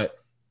business, but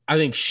I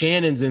think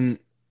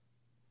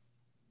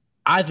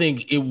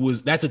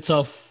that's a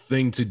tough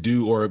thing to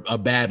do, or a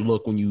bad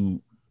look when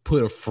you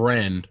put a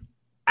friend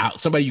out,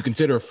 somebody you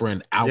consider a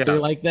friend out there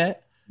like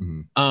that.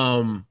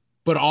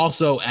 But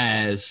also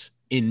as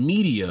in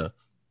media,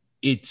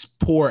 it's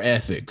poor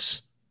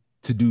ethics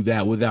to do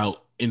that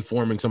without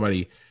informing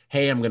somebody,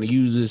 hey, I'm going to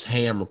use this.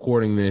 Hey, I'm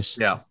recording this.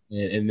 Yeah.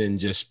 And then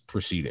just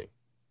proceeding.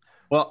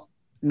 Well,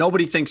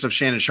 nobody thinks of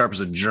Shannon Sharpe as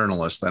a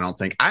journalist. I don't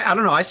think. I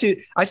don't know. I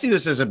see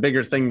this as a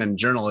bigger thing than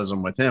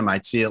journalism with him.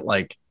 I'd see it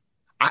like,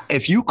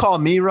 if you call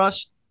me,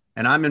 Russ,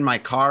 and I'm in my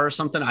car or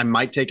something, I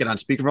might take it on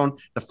speakerphone.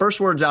 The first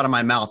words out of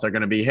my mouth are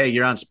going to be, hey,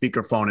 you're on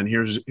speakerphone, and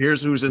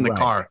here's who's in the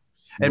car.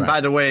 And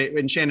by the way,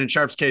 in Shannon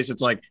Sharpe's case,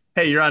 it's like,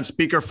 hey, you're on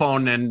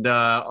speakerphone,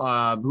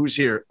 and who's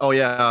here? Oh,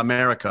 yeah,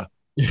 America.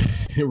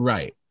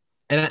 Right.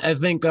 And I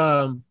think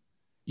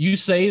you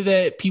say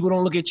that people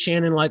don't look at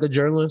Shannon like a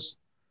journalist.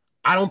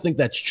 I don't think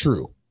that's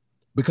true,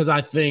 because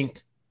I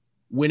think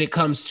when it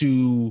comes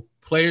to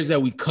players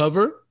that we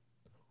cover,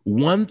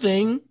 one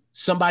thing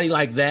somebody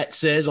like that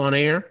says on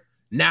air,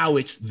 now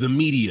it's the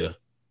media.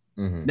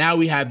 Now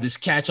we have this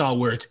catch-all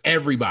where it's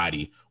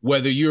everybody,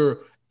 whether you're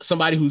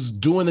somebody who's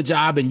doing the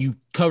job and you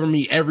cover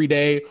me every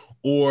day,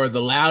 or the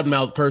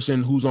loudmouth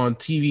person who's on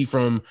TV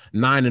from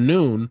 9 to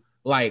noon,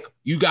 like,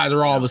 you guys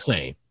are all the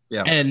same.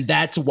 Yeah. And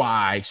that's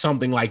why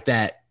something like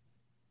that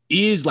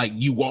is like,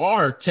 you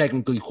are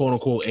technically, quote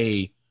unquote,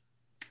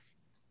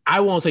 I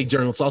won't say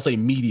journalist, I'll say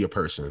media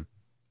person.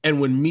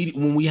 And when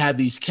we have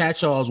these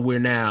catch-alls where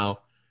now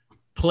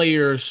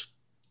players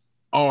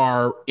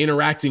are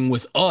interacting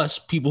with us,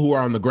 people who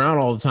are on the ground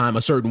all the time,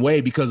 a certain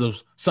way because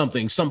of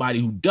something somebody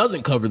who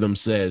doesn't cover them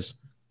says,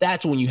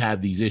 that's when you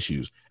have these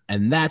issues.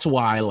 And that's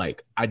why,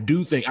 like, I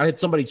do think, I had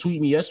somebody tweet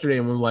me yesterday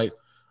and was like,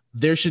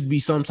 there should be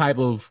some type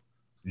of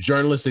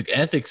journalistic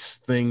ethics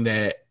thing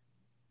that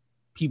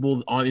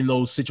people in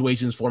those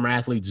situations, former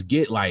athletes,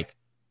 get, like,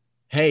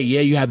 hey,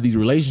 yeah, you have these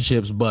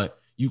relationships, but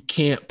you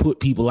can't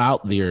put people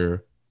out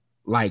there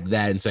like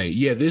that and say,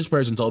 yeah, this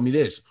person told me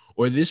this,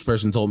 or this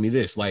person told me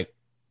this. Like,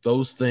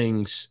 those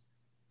things.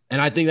 And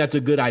I think that's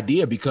a good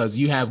idea, because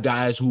you have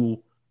guys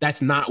who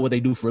that's not what they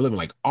do for a living.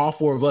 Like, all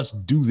four of us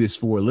do this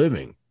for a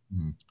living.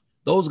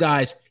 Those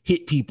guys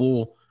hit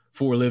people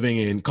for a living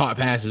and caught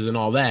passes and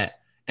all that.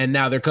 And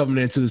now they're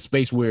coming into the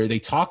space where they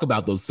talk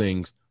about those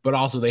things, but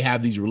also they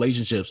have these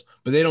relationships,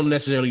 but they don't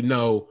necessarily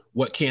know,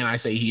 what can I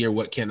say here?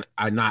 What can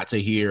I not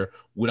say here?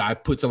 Would I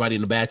put somebody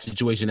in a bad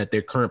situation at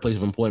their current place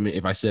of employment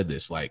if I said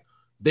this? Like,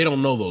 they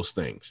don't know those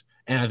things.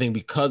 And I think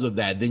because of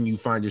that, then you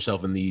find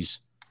yourself in these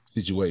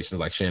situations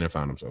like Shannon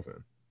found himself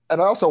in.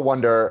 And I also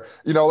wonder,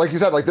 like you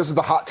said, like, this is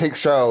the hot take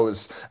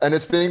shows, and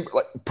it's being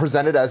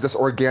presented as this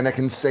organic,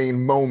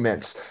 insane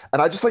moment.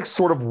 And I just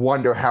sort of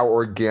wonder how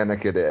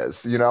organic it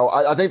is.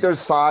 I think there's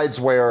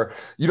sides where,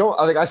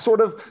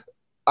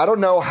 I don't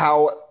know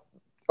how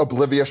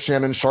oblivious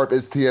Shannon Sharpe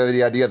is to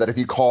the idea that if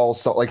he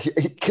calls,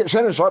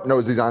 Shannon Sharpe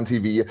knows he's on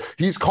TV.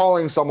 He's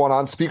calling someone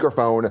on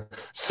speakerphone,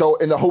 so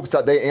in the hopes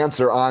that they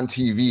answer on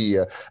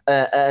TV.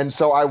 And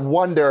so I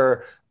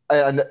wonder,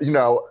 and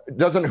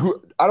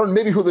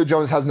maybe Julio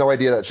Jones has no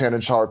idea that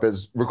Shannon Sharpe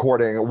is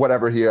recording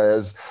whatever he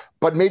is,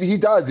 but maybe he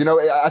does.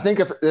 I think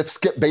if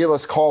Skip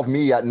Bayless called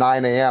me at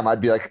 9 a.m., I'd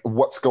be like,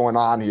 what's going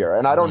on here?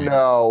 And I don't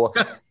know.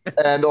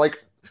 And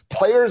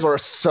players are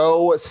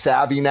so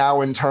savvy now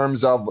in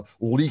terms of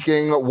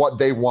leaking what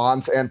they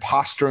want and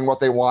posturing what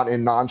they want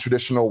in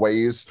non-traditional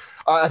ways.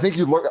 I think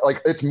you look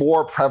it's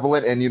more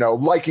prevalent in,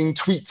 liking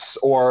tweets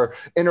or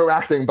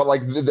interacting, but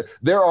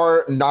there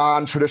are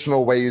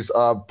non-traditional ways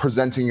of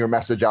presenting your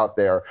message out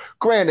there.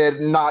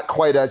 Granted, not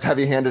quite as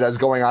heavy-handed as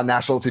going on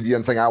national TV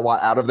and saying, I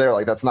want out of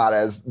there. That's not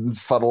as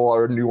subtle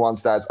or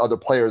nuanced as other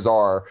players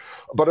are,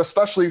 but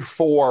especially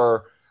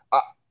for,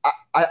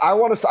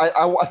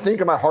 I think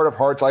in my heart of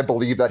hearts, I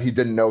believe that he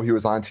didn't know he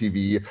was on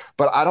TV,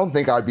 but I don't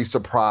think I'd be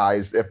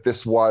surprised if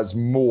this was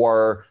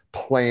more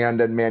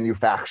planned and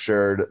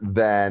manufactured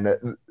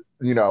than,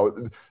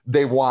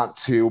 they want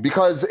to,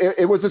 because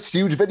it was this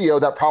huge video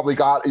that probably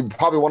got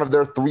one of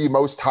their 3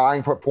 most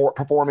high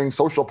performing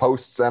social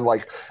posts. And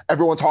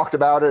everyone talked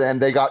about it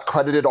and they got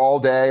credited all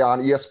day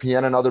on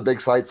ESPN and other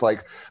big sites.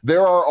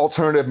 There are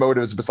alternative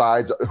motives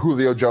besides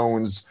Julio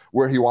Jones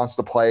where he wants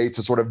to play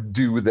to sort of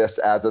do this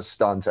as a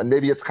stunt. And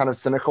maybe it's kind of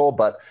cynical,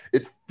 but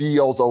it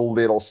feels a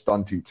little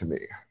stunty to me.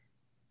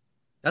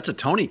 That's a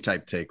Tony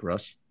type take,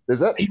 Russ.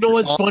 Is it? You know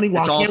what's funny?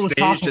 It's all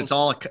staged.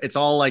 It's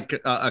all like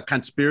a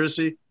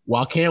conspiracy.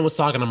 While Cam was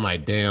talking, I'm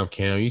like, damn,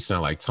 Cam, you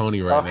sound like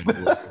Tony right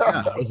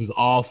now. This is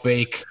all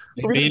fake.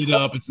 They made it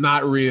up. It's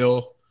not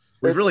real.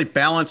 We've really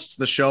balanced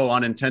the show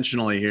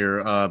unintentionally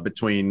here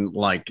between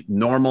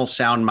normal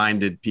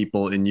sound-minded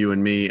people in you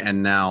and me,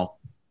 and now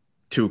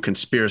 2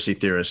 conspiracy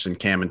theorists in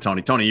Cam and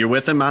Tony. Tony, you're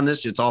with him on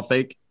this? It's all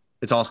fake?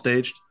 It's all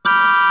staged?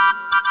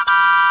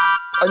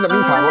 In the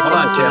meantime, hold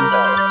on,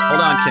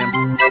 Kim.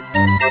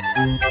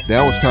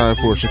 Now it's time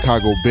for a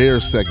Chicago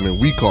Bears segment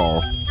we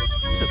call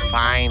This is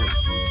fine.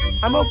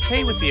 I'm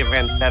okay with the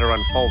events that are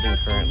unfolding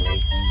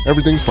currently.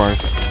 Everything's fine.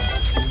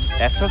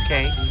 That's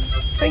okay.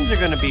 Things are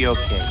going to be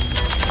okay.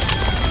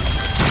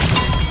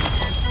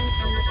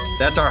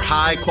 That's our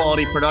high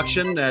quality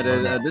production.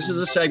 This is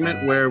a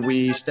segment where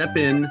we step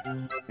in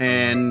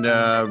and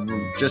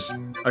just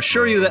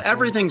assure you that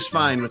everything's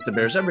fine with the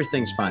Bears.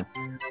 Everything's fine.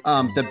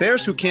 The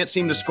Bears, who can't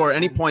seem to score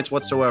any points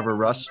whatsoever,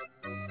 Russ,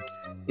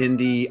 in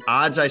the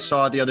odds I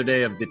saw the other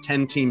day of the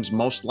 10 teams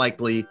most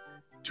likely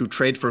to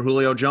trade for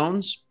Julio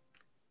Jones,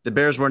 the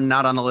Bears were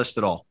not on the list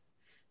at all.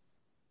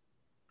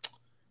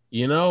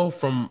 You know,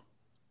 from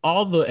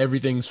all the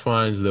everything's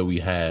fines that we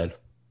had,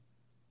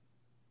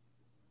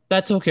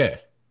 that's okay.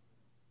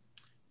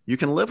 You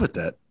can live with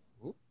that.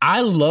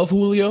 I love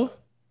Julio,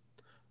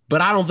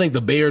 but I don't think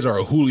the Bears are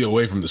a Julio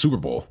away from the Super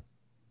Bowl.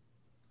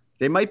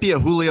 They might be a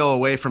Julio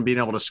away from being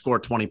able to score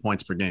 20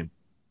 points per game.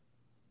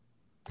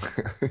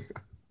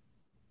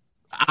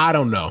 I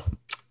don't know,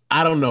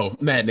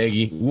 Matt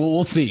Nagy.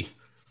 We'll see.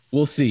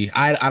 We'll see.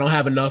 I don't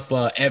have enough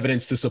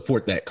evidence to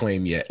support that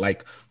claim yet.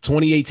 Like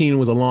 2018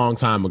 was a long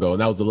time ago,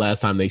 and that was the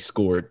last time they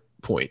scored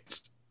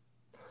points.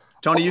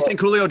 Tony, you think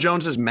Julio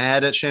Jones is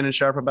mad at Shannon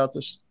Sharpe about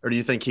this, or do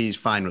you think he's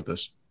fine with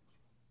this?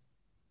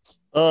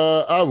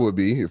 I would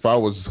be if I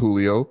was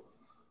Julio.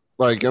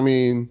 Like, I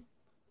mean,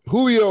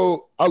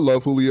 Julio, I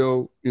love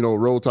Julio. You know,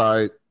 Roll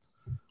Tide,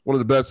 one of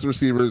the best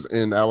receivers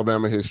in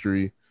Alabama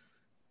history.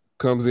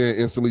 Comes in,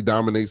 instantly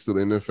dominates the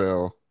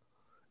NFL.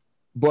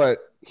 But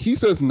he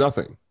says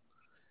nothing.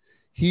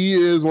 He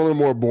is one of the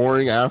more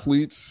boring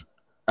athletes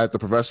at the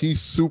profession. He's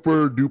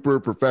super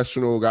duper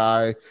professional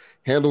guy,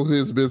 handle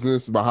his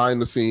business behind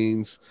the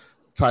scenes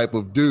type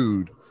of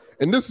dude.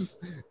 And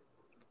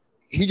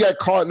he got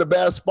caught in a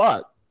bad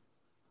spot.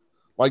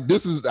 Like,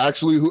 this is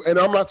actually and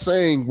I'm not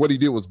saying what he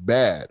did was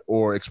bad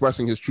or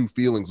expressing his true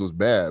feelings was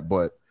bad,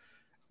 but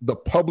the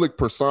public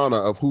persona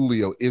of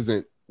Julio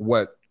isn't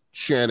what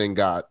Shannon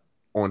got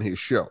on his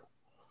show.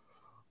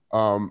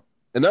 And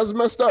that's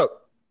messed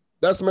up.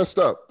 That's messed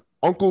up.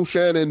 Uncle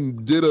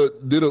Shannon did a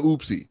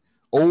oopsie.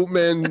 Old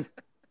man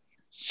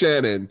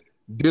Shannon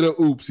did a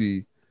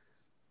oopsie.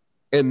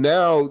 And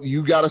now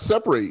you got to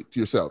separate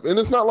yourself. And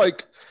it's not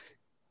like,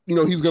 you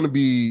know, he's going to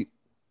be,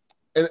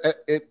 and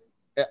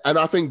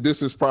I think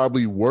this is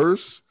probably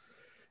worse,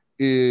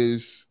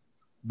 is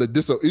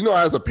you know,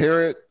 as a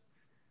parent,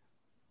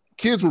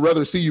 kids would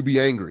rather see you be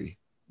angry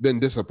than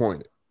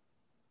disappointed.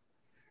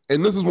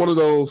 And this is one of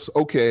those,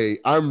 okay,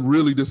 I'm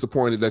really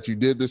disappointed that you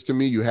did this to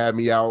me. You had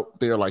me out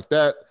there like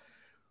that.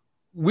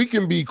 We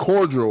can be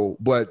cordial,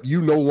 but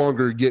you no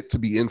longer get to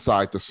be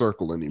inside the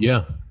circle anymore.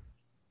 Yeah.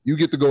 You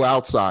get to go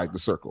outside the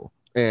circle,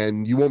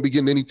 and you won't be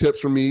getting any tips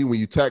from me when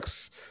you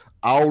text.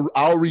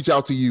 I'll reach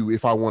out to you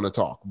if I want to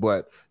talk,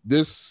 but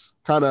this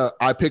kind of,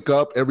 I pick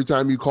up every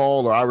time you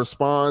call or I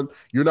respond.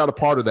 You're not a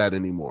part of that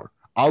anymore.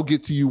 I'll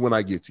get to you when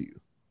I get to you.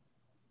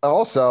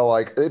 Also,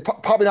 like,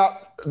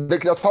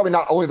 that's probably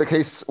not only the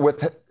case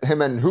with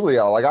him and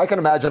Julio. Like, I can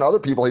imagine other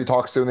people he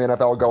talks to in the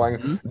NFL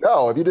going,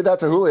 no, if you did that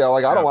to Julio,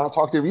 like, I don't want to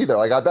talk to you either.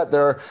 Like, I bet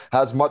there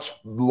has much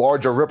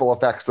larger ripple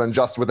effects than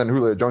just within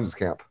Julio Jones's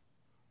camp.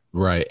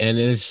 Right. And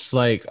it's just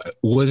like,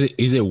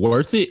 is it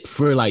worth it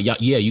for, like,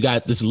 yeah, you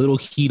got this little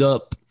heat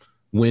up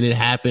when it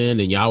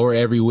happened and y'all were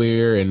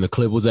everywhere and the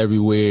clip was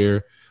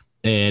everywhere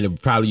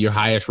and probably your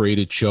highest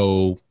rated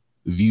show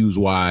views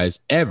wise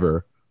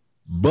ever.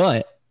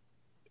 But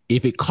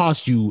if it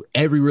costs you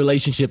every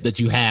relationship that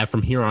you have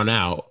from here on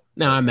out,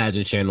 now I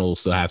imagine Shannon will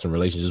still have some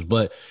relationships,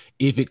 but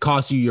if it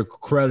costs you your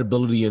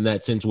credibility in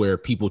that sense where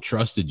people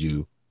trusted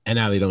you and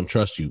now they don't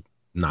trust you,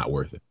 not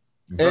worth it.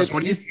 Russ,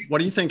 what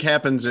do you think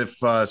happens if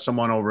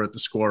someone over at the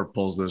Score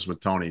pulls this with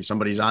Tony?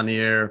 Somebody's on the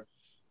air,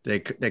 they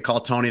call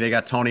Tony, they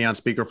got Tony on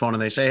speakerphone,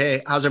 and they say,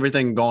 "Hey, how's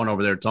everything going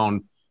over there,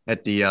 Tone,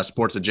 at the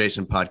Sports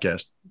Adjacent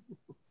podcast?"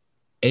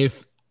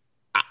 It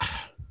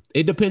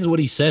depends what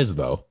he says,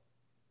 though.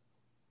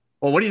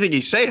 Well, what do you think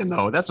he's saying,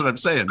 though? That's what I'm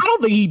saying. I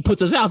don't think he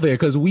puts us out there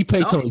because we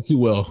pay Tony too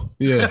well.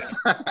 Yeah.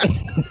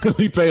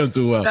 We pay him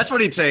too well. That's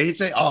what he'd say. He'd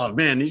say, oh,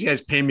 man, these guys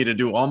pay me to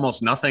do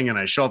almost nothing, and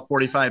I show up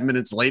 45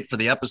 minutes late for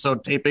the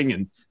episode taping,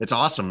 and it's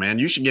awesome, man.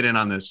 You should get in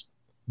on this.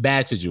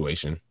 Bad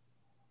situation.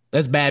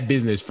 That's bad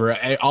business for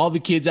all the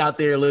kids out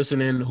there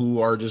listening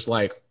who are just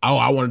like, oh,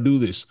 I want to do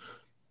this.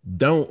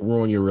 Don't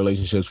ruin your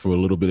relationships for a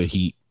little bit of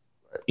heat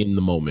in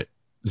the moment.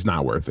 It's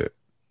not worth it.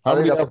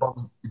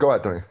 Go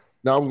ahead, Tony.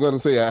 Now I'm going to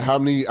say, how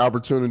many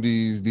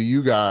opportunities do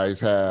you guys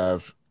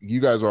have? You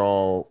guys are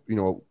all, you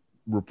know,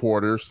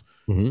 reporters,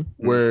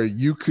 where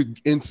you could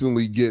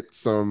instantly get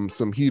some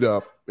heat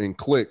up and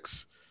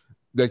clicks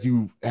that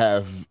you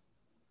have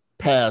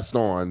passed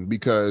on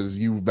because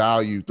you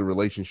valued the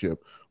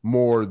relationship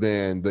more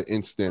than the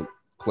instant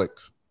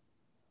clicks.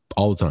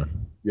 All the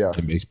time. Yeah.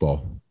 In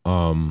baseball.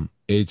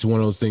 It's one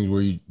of those things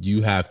where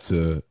you have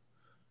to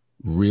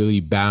really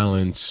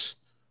balance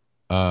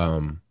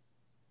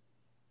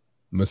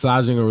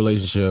massaging a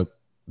relationship,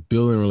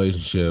 building a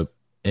relationship,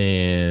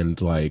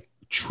 and like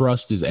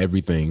trust is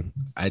everything.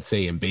 I'd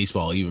say in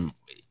baseball, even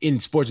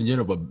in sports in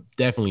general, but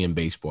definitely in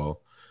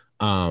baseball.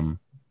 And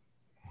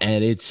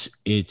it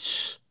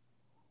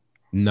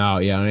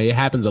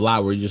happens a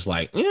lot where you're just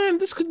like,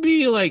 this could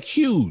be like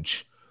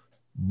huge,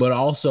 but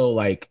also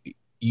like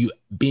you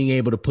being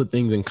able to put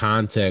things in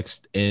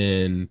context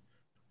and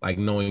like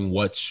knowing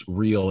what's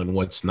real and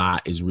what's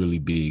not is really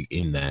big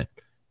in that.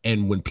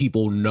 And when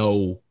people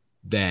know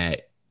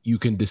that you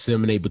can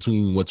disseminate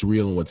between what's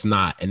real and what's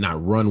not, and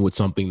not run with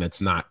something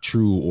that's not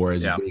true or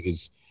as big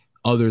as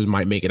others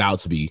might make it out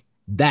to be,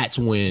 that's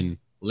when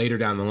later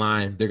down the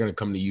line, they're going to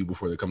come to you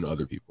before they come to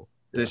other people.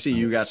 They see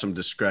you got some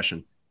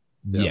discretion.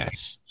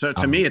 Yes. So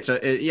to me,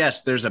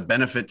 yes, there's a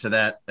benefit to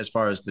that as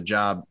far as the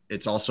job.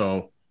 It's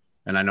also,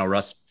 and I know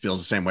Russ feels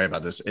the same way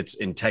about this, it's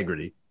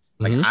integrity.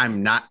 Like it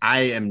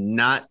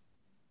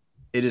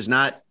is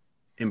not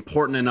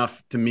important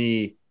enough to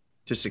me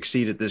to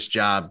succeed at this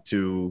job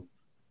to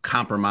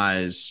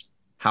compromise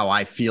how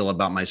I feel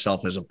about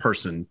myself as a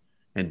person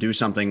and do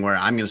something where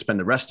I'm going to spend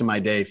the rest of my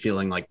day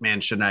feeling like,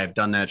 man, shouldn't I have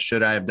done that?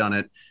 Should I have done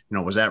it?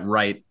 Was that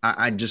right?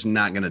 I'm just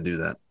not going to do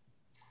that.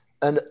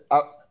 And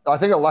I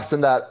think a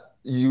lesson that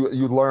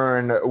you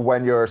learn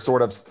when you're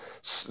sort of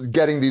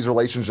getting these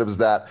relationships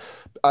that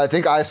I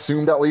think I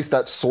assumed at least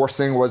that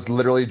sourcing was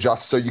literally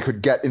just so you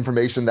could get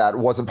information that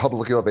wasn't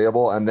publicly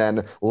available and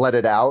then let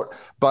it out.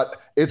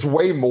 But it's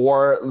way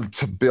more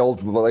to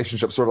build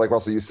relationships, sort of like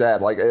Russell, you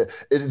said, like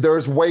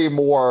there's way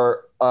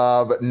more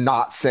of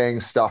not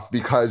saying stuff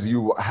because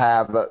you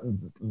have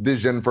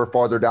vision for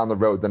farther down the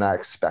road than I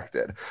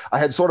expected. I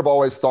had sort of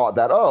always thought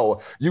that,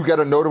 you get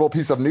a notable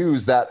piece of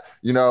news that,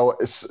 not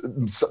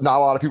a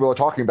lot of people are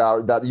talking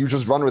about, that you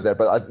just run with it.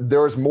 But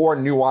there's more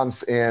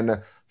nuance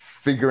in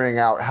figuring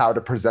out how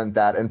to present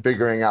that and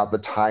figuring out the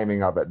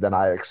timing of it than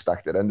I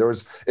expected. And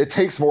it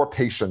takes more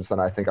patience than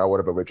I think I would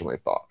have originally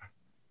thought.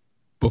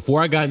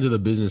 Before I got into the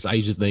business, I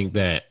used to think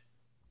that,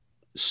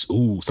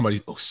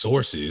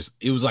 sources.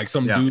 It was like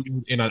some dude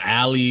in an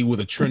alley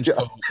with a trench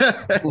coat.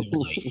 It was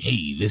like,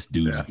 hey, this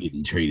dude's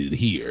getting traded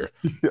here.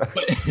 Yeah.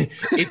 But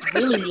it's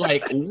really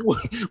like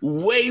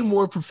way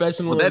more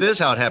professional. Well, that is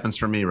how it happens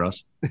for me,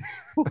 Russ.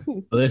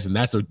 Listen,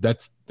 that's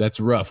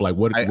rough. Like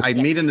what I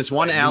meet in this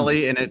one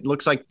alley and it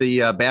looks like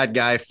the bad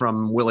guy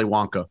from Willy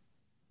Wonka.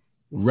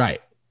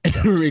 Right.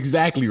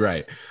 Exactly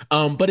right.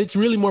 But it's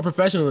really more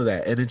professional than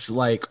that. And it's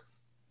like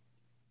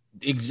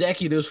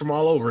executives from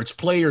all over. It's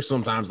players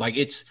sometimes. Like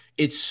it's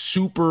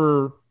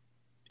super.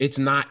 It's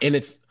not, and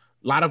it's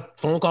a lot of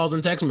phone calls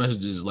and text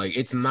messages. Like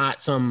it's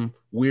not some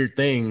weird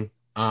thing.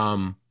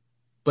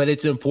 But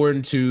it's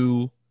important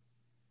to,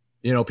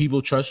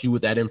 people trust you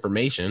with that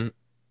information,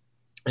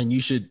 and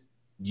you should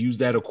use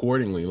that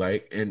accordingly.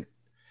 Like, and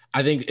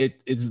I think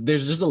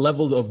there's just a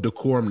level of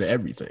decorum to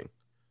everything.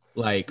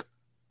 Like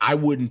I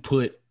wouldn't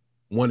put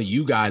one of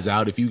you guys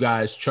out if you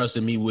guys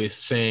trusted me with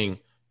saying,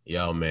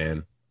 yo,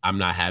 man, I'm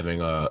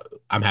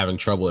having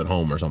trouble at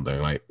home or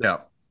something. Like,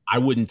 I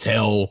wouldn't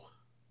tell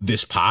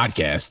this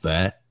podcast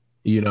that,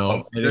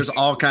 there's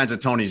all kinds of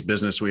Tony's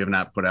business we have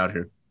not put out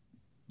here,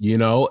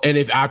 and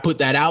if I put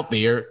that out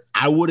there,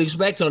 I would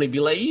expect Tony to be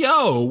like,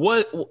 yo,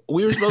 what,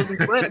 we were supposed to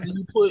be friends and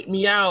you put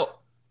me out.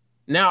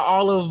 Now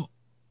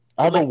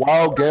I have a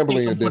wild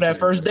gambling addiction for that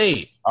first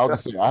date. I'll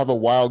just say I have a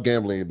wild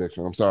gambling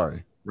addiction. I'm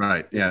sorry.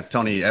 Right. Yeah.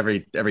 Tony,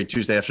 every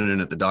Tuesday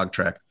afternoon at the dog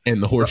track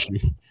and the horseshoe.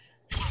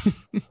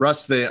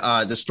 Russ,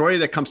 the story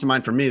that comes to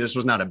mind for me, this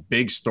was not a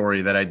big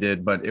story that I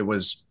did, but it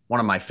was one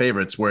of my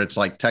favorites where it's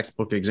like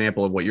textbook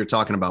example of what you're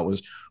talking about,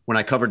 was when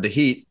I covered the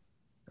Heat.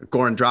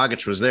 Goran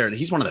Dragic was there.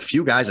 He's one of the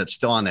few guys that's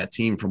still on that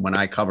team from when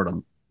I covered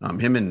him.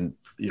 Him and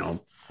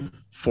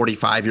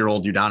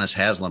 45-year-old Udonis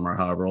Haslem, or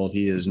however old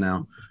he is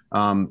now.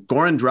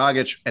 Goran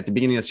Dragic, at the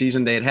beginning of the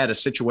season, they had a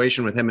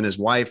situation with him and his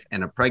wife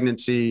and a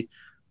pregnancy,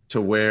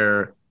 to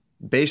where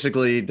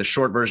basically the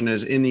short version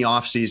is, in the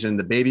off season,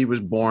 the baby was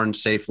born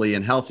safely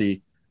and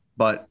healthy,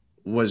 but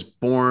was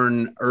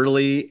born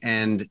early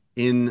and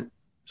in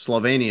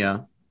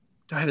Slovenia.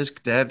 Do I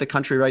have the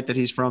country right that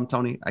he's from,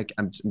 Tony?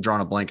 I'm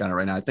drawing a blank on it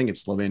right now. I think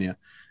it's Slovenia.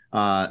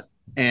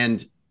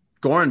 And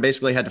Goran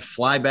basically had to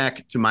fly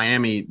back to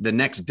Miami the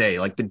next day,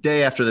 like the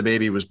day after the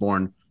baby was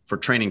born, for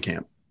training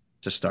camp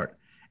to start.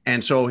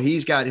 And so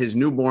he's got his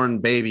newborn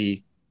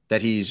baby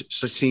that he's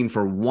seen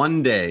for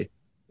one day.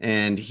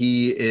 And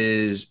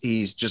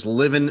he's just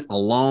living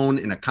alone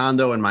in a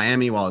condo in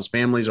Miami while his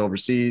family's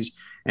overseas.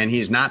 And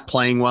he's not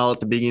playing well at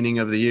the beginning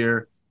of the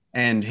year.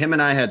 And him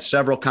and I had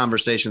several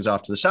conversations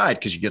off to the side,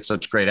 because you get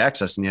such great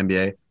access in the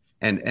NBA.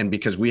 And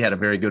because we had a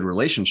very good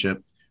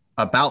relationship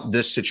about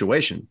this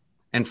situation.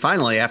 And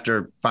finally,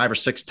 after 5 or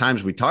 6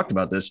 times we talked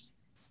about this,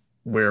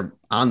 we're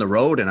on the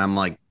road. And I'm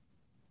like,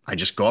 I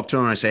just go up to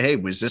him and I say, hey,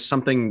 was this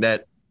something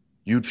that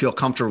you'd feel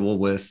comfortable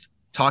with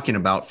talking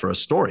about for a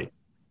story?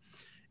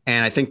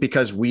 And I think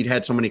because we'd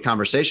had so many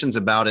conversations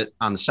about it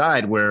on the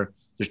side, where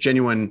there's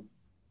genuine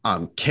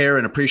care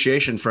and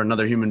appreciation for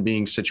another human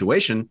being's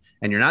situation.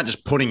 And you're not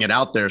just putting it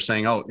out there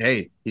saying, oh,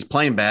 hey, he's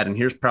playing bad and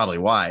here's probably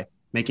why,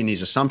 making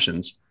these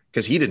assumptions,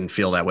 because he didn't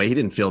feel that way. He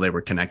didn't feel they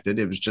were connected.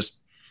 It was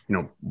just,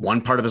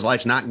 one part of his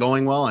life's not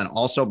going well. And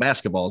also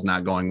basketball is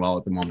not going well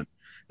at the moment.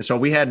 And so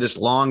we had this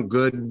long,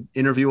 good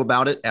interview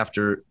about it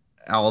after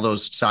all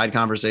those side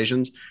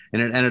conversations,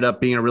 and it ended up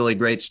being a really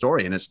great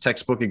story. And it's a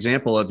textbook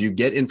example of, you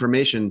get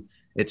information.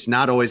 It's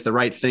not always the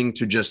right thing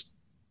to just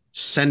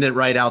send it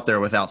right out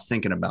there without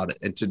thinking about it,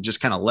 and to just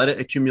kind of let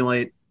it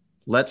accumulate,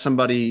 let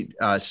somebody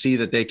see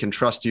that they can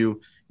trust you,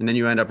 And then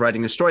you end up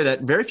writing the story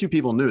that very few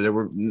people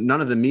knew.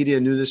 None of the media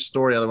knew this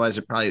story. Otherwise,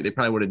 they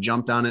probably would have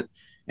jumped on it.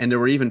 And there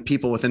were even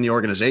people within the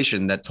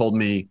organization that told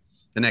me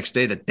the next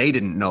day that they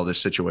didn't know this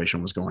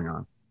situation was going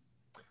on.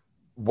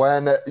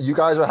 When you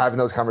guys are having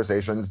those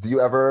conversations, do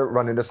you ever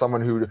run into someone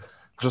who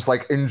just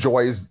like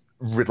enjoys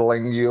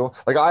riddling you?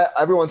 Like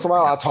every once in a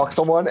while I'll talk to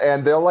someone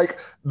and they'll like,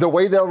 the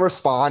way they'll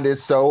respond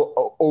is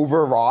so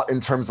overwrought in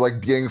terms of like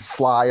being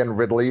sly and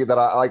riddly that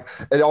I like,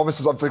 it almost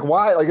is, I'm like,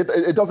 why? Like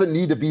it doesn't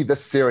need to be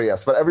this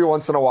serious, but every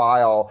once in a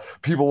while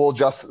people will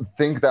just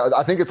think that,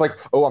 I think it's like,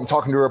 oh, I'm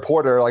talking to a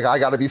reporter, like I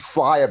got to be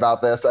sly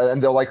about this.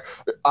 And they'll like,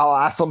 I'll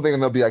ask something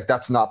and they'll be like,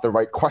 that's not the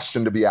right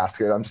question to be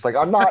asking. I'm just like,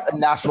 I'm not a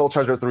National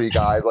Treasure 3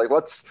 guy. Like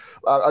this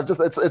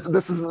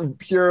is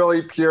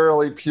purely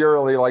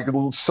like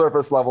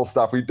surface level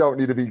stuff. We don't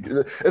need to be,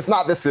 it's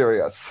not this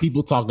serious.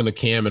 People talking to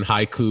Cam in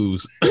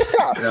haikus.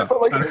 Yeah.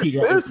 But like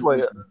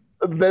seriously,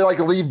 they like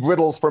leave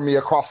riddles for me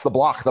across the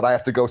block that I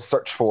have to go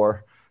search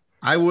for.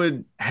 I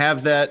would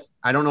have that.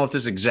 I don't know if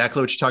this is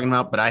exactly what you're talking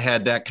about, but I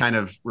had that kind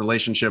of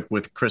relationship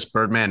with Chris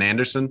Birdman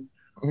Anderson,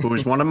 who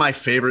is one of my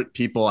favorite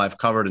people I've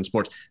covered in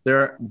sports. There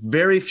are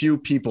very few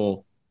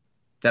people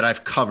that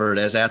I've covered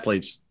as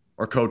athletes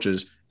or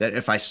coaches that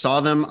if I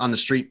saw them on the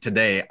street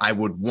today, I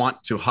would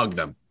want to hug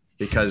them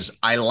because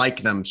I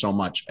like them so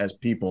much as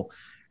people.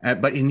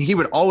 But he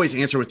would always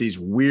answer with these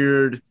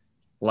weird,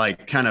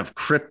 like kind of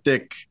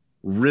cryptic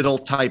riddle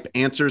type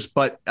answers.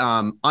 But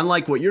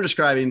unlike what you're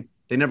describing,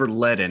 they never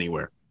led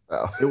anywhere.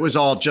 Oh. It was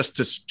all just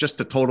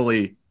to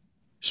totally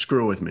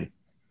screw with me.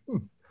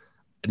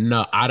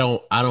 No, I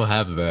don't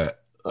have that.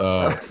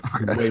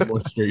 Way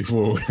more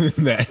straightforward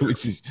than that,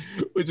 which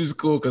is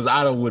cool because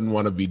I wouldn't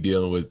want to be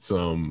dealing with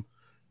some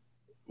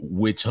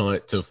witch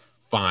hunt to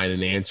find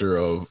an answer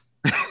of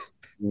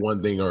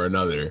one thing or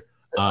another.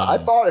 I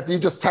thought if you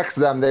just text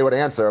them, they would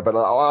answer. But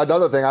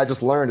another thing I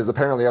just learned is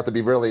apparently you have to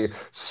be really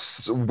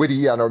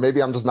witty, or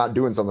maybe I'm just not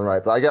doing something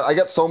right. But I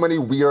get so many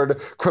weird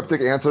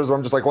cryptic answers where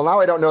I'm just like, well, now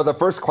I don't know the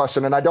first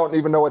question and I don't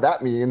even know what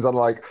that means. I'm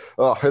like,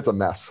 oh, it's a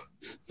mess.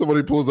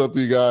 Somebody pulls up to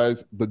you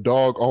guys. The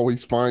dog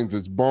always finds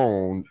its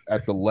bone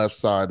at the left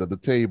side of the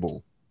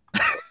table.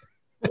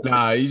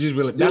 Nah, you just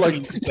be like, that's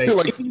like, what you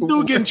like, you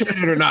do getting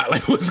traded or not?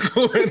 Like, what's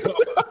going on?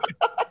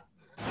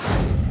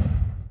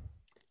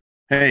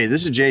 Hey,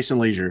 this is Jason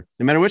Leisure.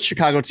 No matter which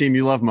Chicago team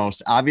you love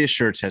most, Obvious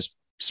Shirts has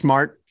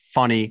smart,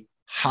 funny,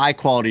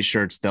 high-quality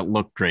shirts that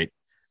look great.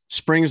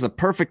 Spring is the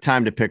perfect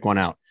time to pick one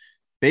out.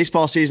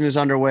 Baseball season is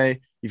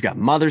underway. You've got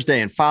Mother's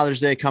Day and Father's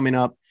Day coming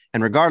up.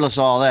 And regardless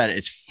of all that,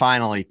 it's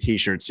finally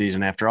T-shirt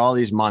season after all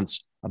these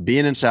months of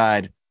being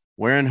inside,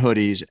 wearing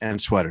hoodies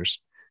and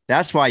sweaters.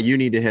 That's why you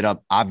need to hit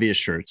up Obvious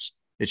Shirts.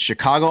 It's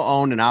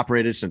Chicago-owned and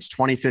operated since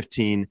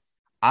 2015.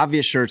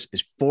 Obvious Shirts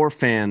is for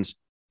fans,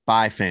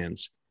 by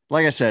fans.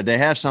 Like I said, they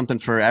have something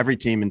for every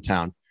team in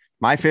town.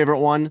 My favorite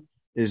one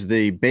is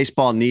the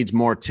Baseball Needs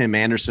More Tim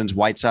Anderson's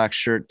White Sox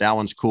shirt. That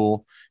one's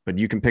cool, but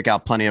you can pick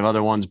out plenty of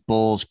other ones.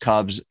 Bulls,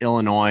 Cubs,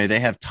 Illinois.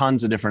 They have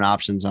tons of different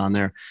options on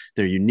there.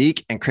 Their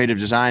unique and creative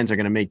designs are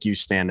going to make you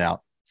stand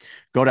out.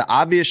 Go to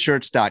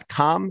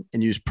obviousshirts.com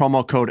and use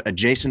promo code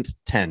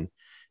adjacent10.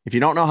 If you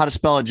don't know how to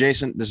spell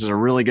adjacent, this is a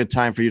really good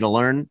time for you to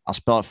learn. I'll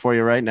spell it for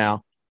you right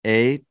now.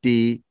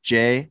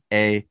 ADJACENT.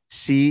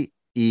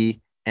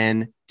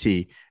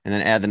 And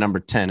then add the number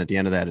 10 at the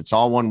end of that. It's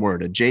all one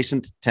word,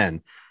 adjacent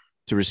 10,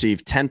 to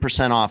receive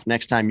 10% off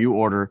next time you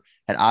order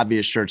at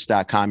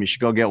obviousshirts.com. You should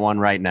go get one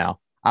right now.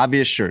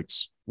 Obvious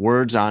Shirts,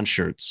 words on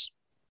shirts.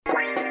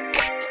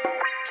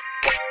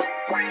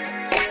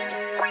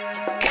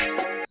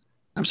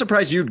 I'm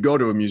surprised you'd go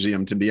to a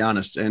museum, to be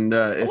honest. And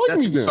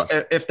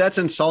if that's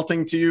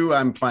insulting to you,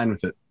 I'm fine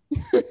with it.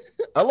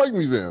 I like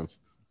museums.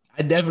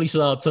 I definitely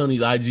saw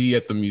Tony's IG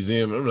at the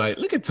museum. I'm like,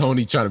 look at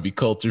Tony trying to be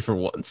cultured for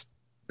once.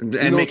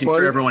 And making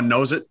sure everyone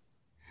knows it.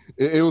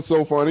 It was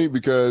so funny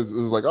because it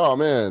was like, oh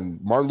man,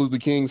 Martin Luther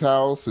King's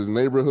house, his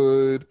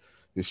neighborhood,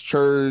 his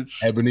church,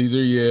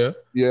 Ebenezer,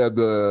 yeah,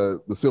 the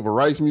Civil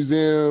Rights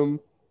Museum.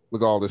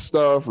 Look at all this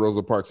stuff.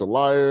 Rosa Parks a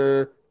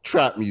liar.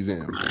 Trap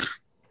Museum.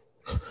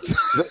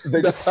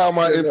 That's how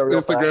my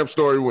Instagram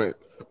story went.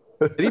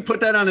 Did he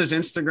put that on his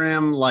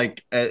Instagram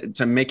like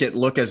to make it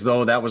look as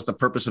though that was the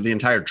purpose of the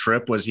entire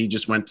trip? Was he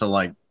just went to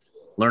like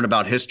learn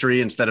about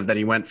history instead of that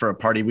he went for a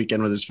party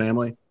weekend with his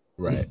family?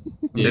 Right.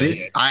 Did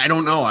he? I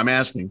don't know. I'm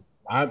asking.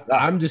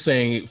 I'm just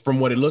saying from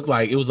what it looked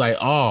like, it was like,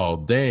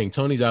 oh, dang,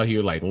 Tony's out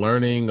here like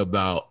learning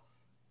about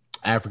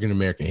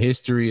African-American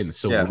history and the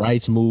civil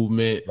rights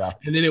movement. Yeah.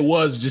 And then it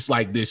was just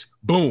like this,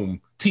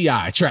 boom,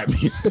 T.I. Trap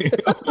Museum.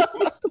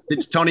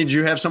 Tony, did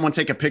you have someone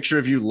take a picture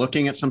of you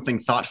looking at something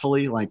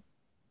thoughtfully? Like,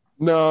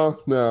 no.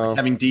 Like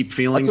having deep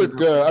feelings?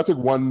 I took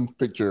one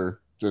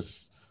picture. It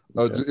was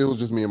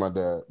just me and my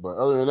dad. But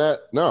other than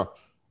that, no.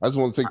 I just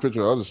want to take a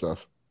picture of other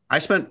stuff. I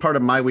spent part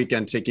of my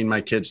weekend taking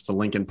my kids to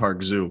Lincoln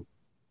Park Zoo,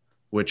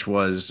 which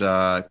was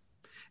an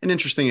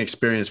interesting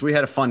experience. We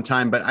had a fun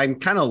time, but I'm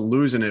kind of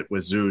losing it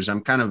with zoos.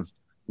 I'm kind of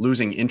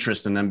losing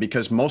interest in them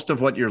because most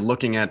of what you're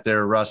looking at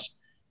there, Russ,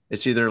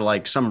 it's either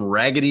like some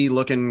raggedy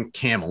looking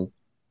camel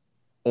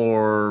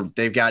or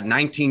they've got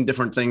 19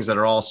 different things that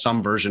are all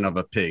some version of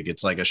a pig.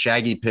 It's like a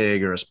shaggy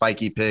pig or a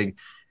spiky pig.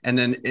 And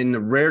then in the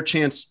rare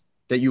chance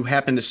that you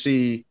happen to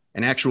see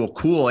an actual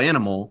cool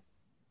animal,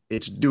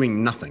 it's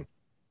doing nothing.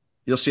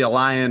 You'll see a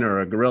lion or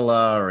a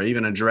gorilla or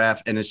even a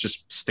giraffe, and it's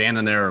just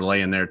standing there or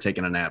laying there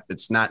taking a nap.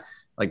 It's not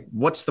like,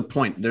 what's the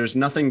point? There's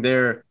nothing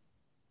there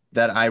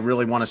that I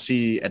really want to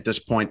see at this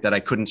point that I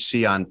couldn't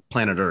see on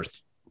planet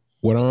Earth.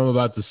 What I'm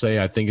about to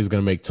say, I think is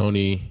going to make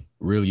Tony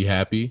really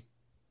happy.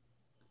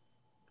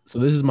 So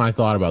this is my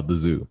thought about the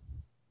zoo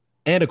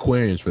and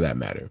aquariums for that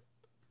matter.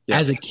 Yeah.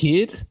 As a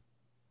kid,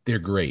 they're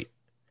great.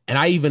 And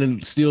I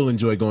even still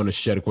enjoy going to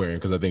Shedd Aquarium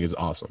because I think it's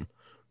awesome.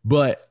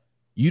 But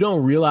you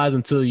don't realize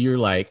until you're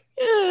like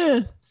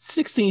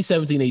 16,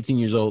 17, 18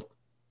 years old,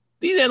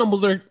 these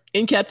animals are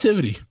in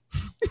captivity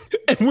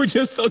and we're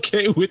just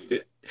okay with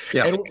it.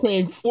 Yeah. And we're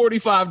paying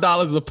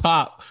 $45 a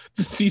pop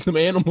to see some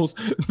animals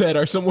that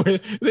are somewhere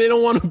they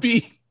don't want to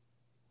be.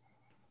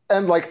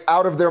 And like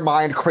out of their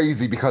mind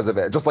crazy because of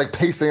it, just like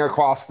pacing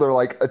across their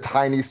like a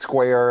tiny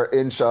square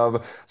inch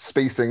of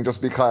spacing just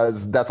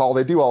because that's all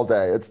they do all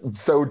day. It's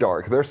so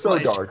dark. They're so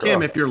dark.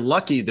 Kim, if you're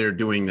lucky, they're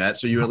doing that.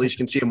 So you at least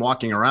can see them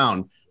walking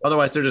around.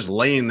 Otherwise, they're just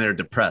laying there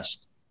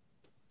depressed.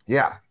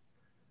 Yeah.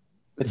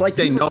 It's like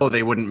they know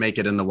they wouldn't make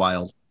it in the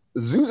wild.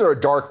 Zoos are a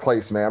dark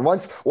place, man.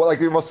 Once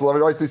you must have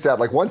always said,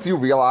 like, once you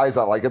realize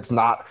that, like, it's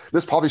not,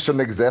 this probably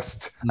shouldn't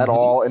exist at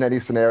all in any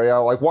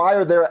scenario. Like, why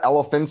are there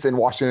elephants in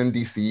Washington,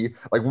 D.C.?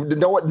 Like,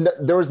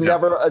 there was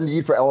never a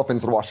need for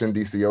elephants in Washington,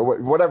 D.C.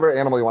 or whatever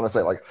animal you want to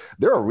say. Like,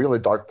 they're a really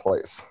dark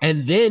place.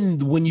 And then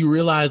when you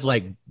realize,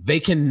 like, they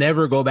can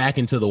never go back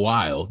into the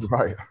wild.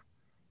 Right.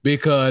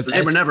 Because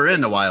they were never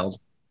in the wild.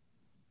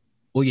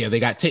 Well, yeah, they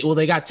got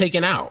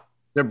taken out.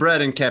 They're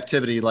bred in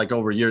captivity, like,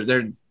 over years.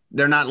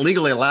 They're not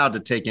legally allowed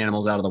to take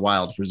animals out of the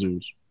wild for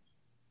zoos.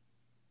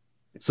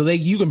 So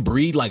you can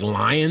breed like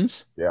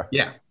lions?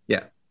 Yeah.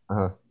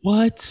 Uh-huh.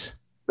 What?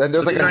 Then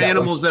there's these are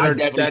animals that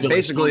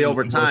basically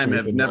over time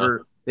they've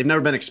never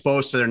been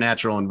exposed to their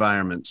natural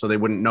environment, so they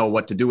wouldn't know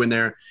what to do in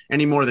there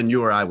any more than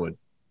you or I would.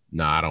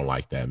 Nah, I don't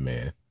like that,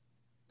 man.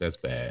 That's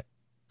bad.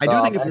 I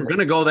do think if we're going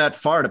to go that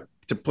far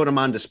to put them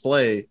on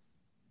display,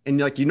 and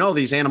like,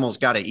 these animals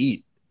got to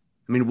eat.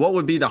 I mean, what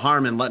would be the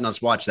harm in letting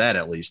us watch that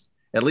at least?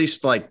 At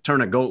least like turn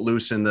a goat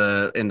loose in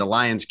the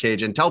lion's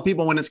cage and tell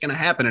people when it's going to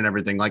happen and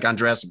everything, like on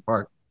Jurassic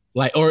Park.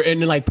 Like,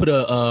 and then like put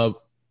a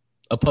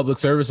public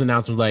service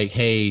announcement like,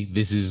 hey,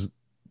 this is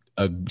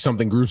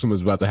something gruesome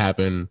is about to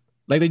happen.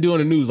 Like they do in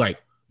the news,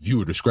 like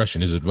viewer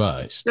discretion is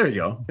advised. There you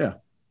go. Yeah.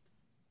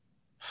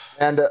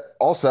 And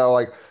also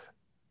like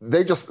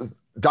they just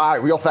die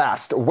real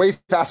fast, way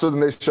faster than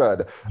they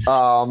should.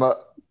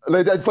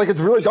 It's like, it's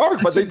really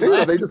dark, but they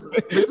do. They just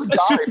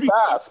die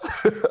fast.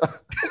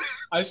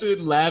 I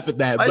shouldn't laugh at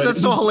that. Why is that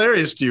so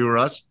hilarious to you,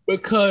 Russ?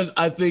 Because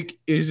I think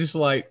it's just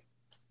like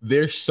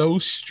they're so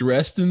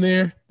stressed in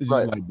there. It's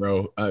right. Just like,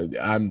 bro,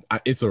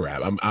 it's a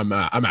wrap. I'm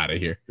out of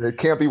here. It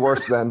can't be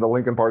worse than the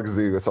Lincoln Park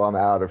Zoo, so I'm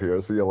out of here.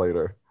 See you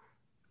later.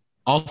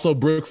 Also,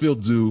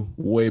 Brookfield Zoo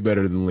way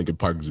better than Lincoln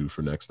Park Zoo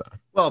for next time.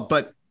 Well,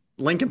 but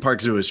Lincoln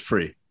Park Zoo is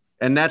free,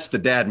 and that's the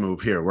dad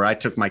move here, where I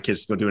took my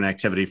kids to go do an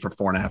activity for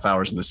 4.5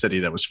 hours in the city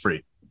that was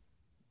free.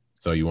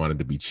 So you wanted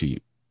to be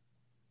cheap.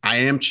 I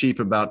am cheap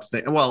about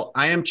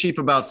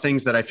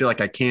things that I feel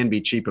like I can be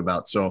cheap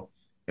about. So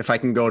if I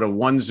can go to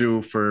one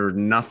zoo for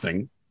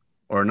nothing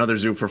or another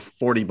zoo for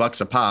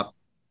 $40 a pop,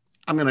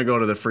 I'm going to go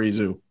to the free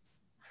zoo.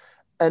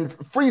 And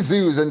free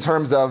zoos in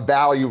terms of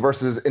value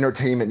versus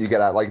entertainment you get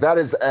at, like that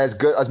is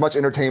as much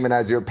entertainment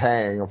as you're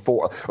paying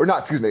for, or not,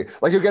 excuse me,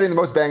 like you're getting the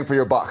most bang for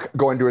your buck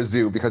going to a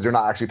zoo because you're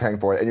not actually paying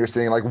for it. And you're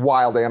seeing like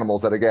wild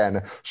animals that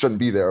again, shouldn't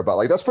be there. But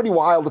like, that's pretty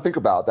wild to think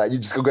about that. You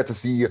just go get to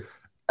see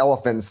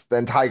elephants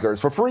and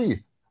tigers for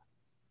free.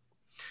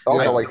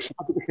 Also, like, should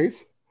that be the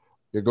case?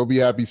 Yeah, go be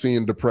happy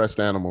seeing depressed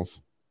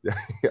animals. Yeah,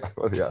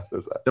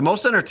 there's that. The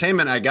most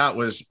entertainment I got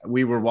was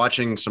we were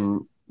watching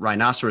some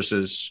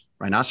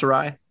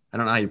rhinoceri. I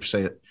don't know how you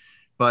say it,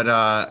 but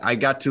I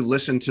got to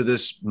listen to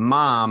this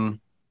mom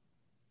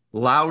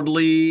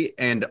loudly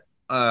and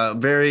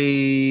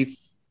very,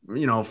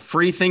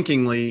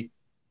 free-thinkingly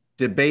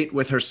debate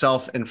with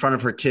herself in front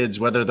of her kids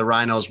whether the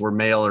rhinos were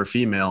male or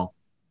female,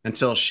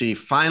 until she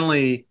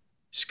finally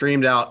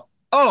screamed out,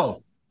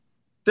 "Oh,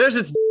 there's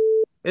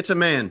it's a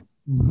man."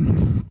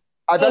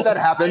 I bet that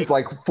happens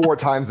like 4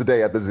 times a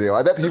day at the zoo.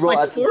 I bet people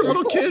like 4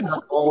 little kids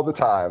all the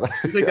time.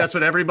 You think that's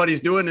what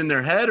everybody's doing in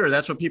their head, or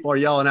that's what people are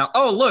yelling out?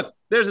 Oh, look,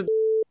 there's a.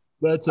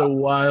 That's a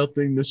wild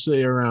thing to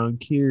say around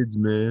kids,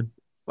 man.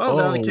 Well,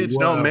 now the kids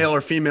know male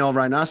or female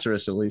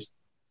rhinoceros at least.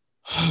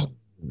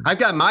 I've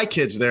got my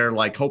kids there,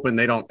 like hoping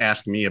they don't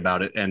ask me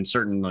about it, and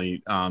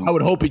certainly I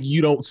would hope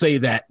you don't say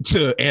that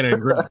to Anna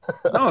and Greg.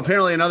 No,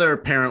 apparently another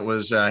parent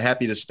was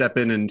happy to step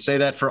in and say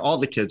that for all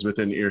the kids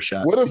within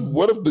earshot.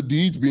 What if the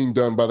deed's being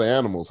done by the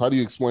animals? How do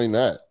you explain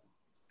that?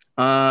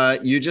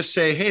 You just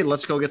say, "Hey,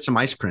 let's go get some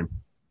ice cream."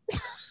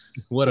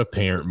 What a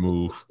parent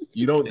move!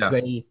 You don't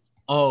say,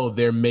 "Oh,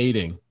 they're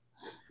mating."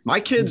 My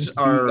kids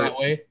are that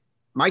way.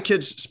 My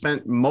kids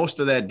spent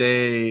most of that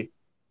day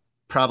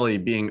probably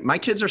my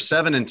kids are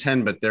 7 and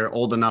 10, but they're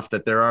old enough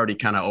that they're already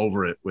kind of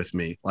over it with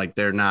me. Like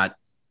they're not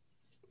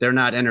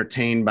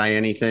entertained by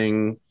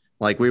anything.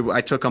 Like I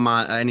took them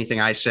on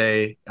anything I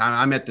say.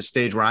 I'm at the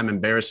stage where I'm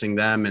embarrassing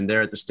them, and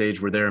they're at the stage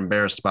where they're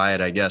embarrassed by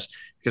it, I guess,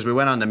 because we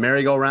went on the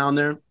merry-go-round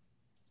there,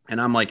 and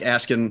I'm like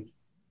asking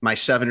my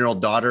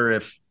 7-year-old daughter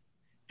if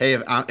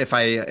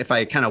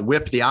I kind of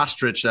whip the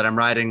ostrich that I'm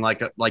riding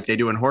like they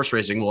do in horse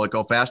racing, will it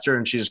go faster?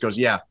 And she just goes,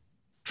 yeah,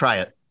 try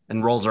it,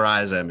 and rolls her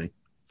eyes at me.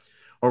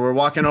 Or we're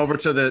walking over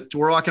to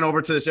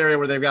this area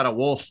where they've got a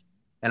wolf.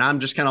 And I'm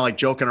just kind of like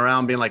joking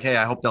around, being like, hey,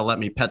 I hope they'll let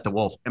me pet the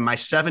wolf. And my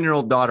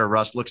 7-year-old daughter,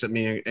 Russ, looks at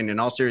me and in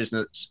all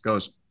seriousness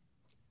goes,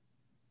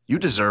 you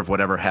deserve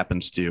whatever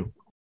happens to you.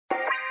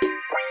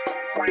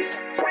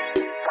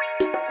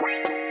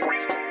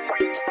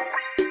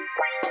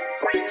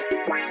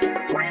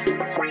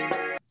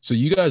 So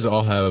you guys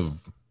all have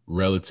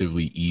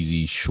relatively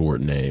easy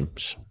short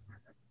names.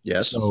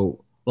 Yes.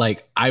 So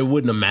like, I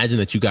wouldn't imagine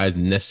that you guys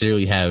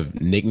necessarily have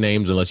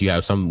nicknames unless you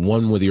have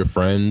one with your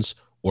friends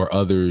or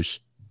others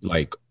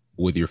like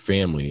with your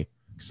family.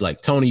 It's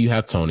like Tony, you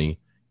have Tony.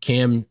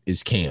 Cam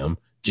is Cam.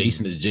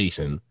 Jason is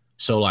Jason.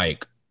 So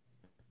like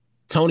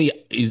Tony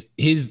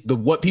is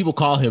what people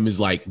call him is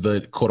like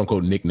the quote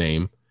unquote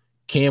nickname.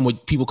 Cam,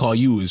 what people call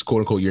you is quote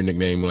unquote your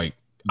nickname. Like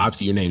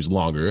obviously your name's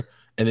longer.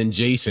 And then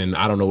Jason,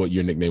 I don't know what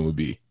your nickname would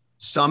be.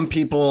 Some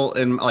people,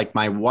 in like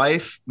my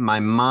wife, my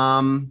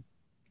mom,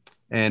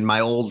 and my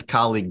old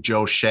colleague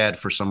Joe Shad,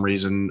 for some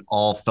reason,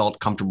 all felt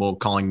comfortable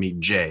calling me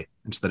Jay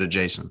instead of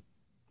Jason,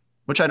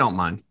 which I don't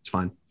mind. It's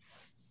fine.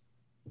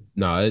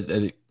 No,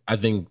 I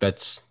think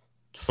that's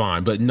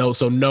fine. But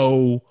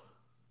no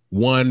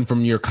one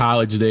from your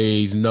college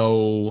days,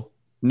 no.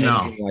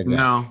 Like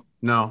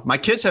no. My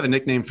kids have a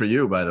nickname for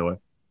you, by the way.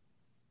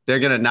 They're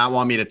gonna not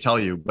want me to tell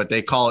you, but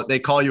they call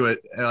you it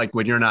like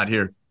when you're not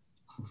here.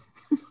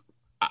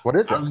 What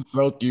is it? I'm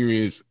so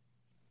curious.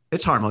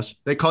 It's harmless.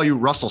 They call you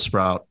Russell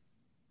Sprout.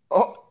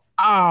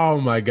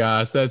 Oh my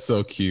gosh, that's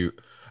so cute.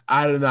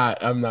 I'm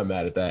not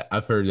mad at that.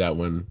 I've heard that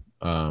one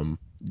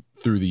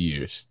through the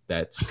years.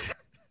 That's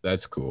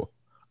cool.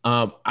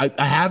 I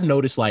have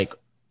noticed, like,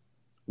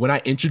 when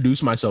I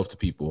introduce myself to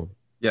people,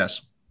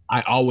 yes,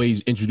 I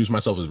always introduce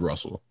myself as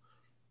Russell.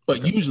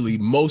 But usually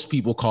most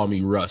people call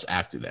me Russ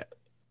after that.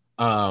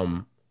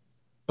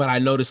 But I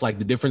noticed like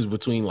the difference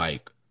between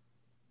like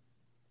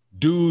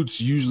dudes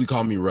usually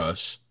call me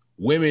Russ,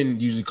 women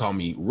usually call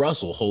me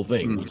Russell, whole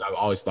thing, which I've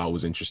always thought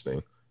was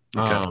interesting.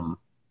 Okay.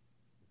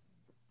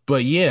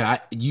 But yeah,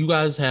 you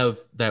guys have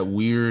that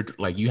weird,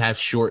 like you have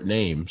short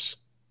names.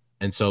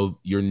 And so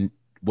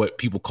what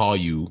people call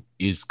you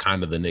is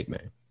kind of the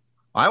nickname.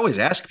 I always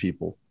ask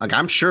people, like,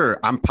 I'm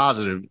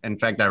positive. In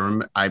fact,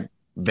 I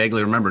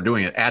vaguely remember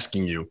doing it,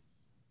 asking you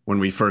when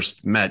we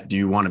first met, do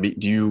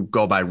you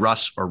go by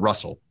Russ or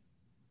Russell?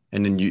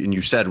 And then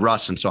you said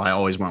Russ. And so I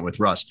always went with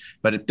Russ,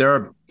 but there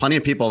are plenty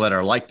of people that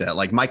are like that.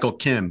 Like Michael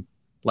Kim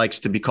likes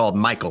to be called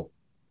Michael,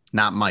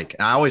 not Mike.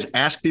 And I always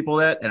ask people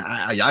that, and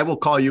I will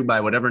call you by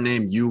whatever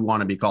name you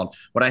want to be called.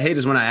 What I hate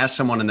is when I ask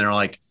someone and they're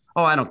like,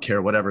 oh, I don't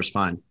care, whatever's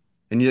fine.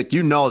 And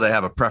you know they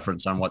have a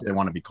preference on what they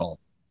want to be called.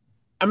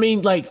 I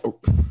mean, like,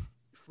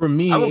 for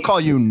me, I will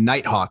call you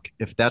Nighthawk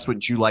if that's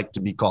what you like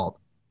to be called.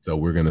 So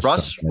we're gonna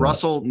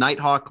Russell,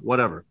 Nighthawk,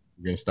 whatever.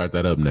 We're gonna start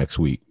that up next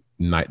week.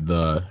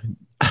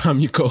 I'm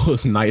your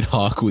co-host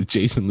Nighthawk with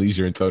Jason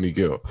Leisure and Tony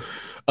Gill.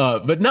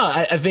 But no,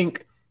 I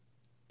think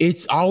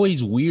it's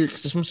always weird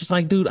because I'm just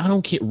like, dude, I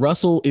don't care.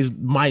 Russell is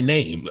my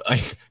name.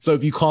 Like, so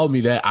if you called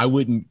me that, I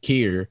wouldn't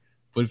care.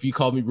 But if you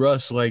called me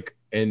Russ, like,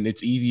 and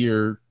it's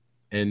easier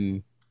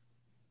and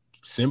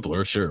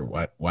simpler, sure,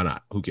 why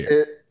not? Who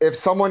cares? If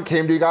someone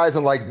came to you guys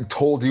and like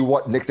told you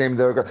what nickname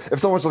they're going, if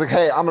someone's just like,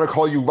 hey, I'm going to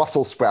call you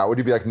Russell Sprout, would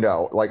you be like,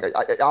 no? Like,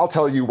 I'll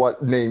tell you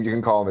what name you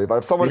can call me. But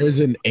if someone,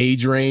 there's an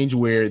age range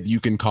where you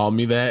can call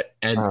me that,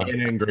 and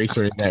Anna and Grace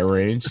are in that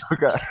range.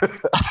 Okay.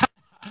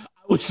 I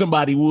wish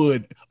somebody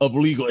would of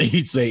legal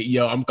age say,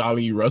 yo, I'm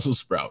calling you Russell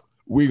Sprout.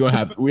 We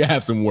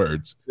have some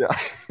words. Yeah.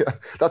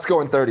 That's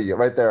going 30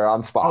 right there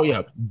on spot. Oh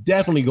yeah,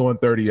 definitely going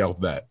 30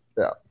 off that.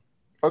 Yeah.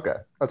 Okay.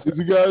 Did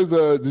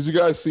you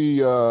guys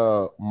see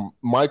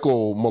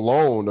Michael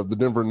Malone of the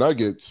Denver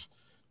Nuggets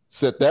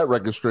set that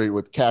record straight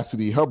with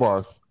Cassidy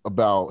Hubbarth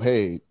about,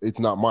 hey, it's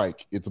not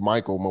Mike, it's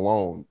Michael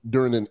Malone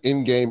during an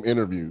in-game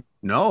interview?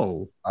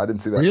 No, I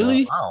didn't see that.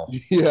 Really? Wow.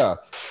 Yeah.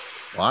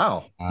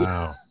 Wow.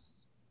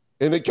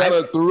 And it kind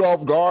of threw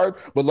off guard,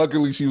 but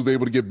luckily she was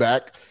able to get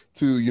back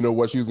to,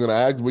 what she was going to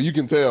ask. But you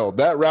can tell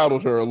that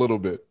rattled her a little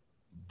bit.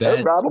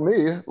 That rattled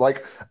me.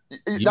 Like,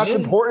 that's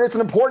important. It's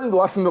an important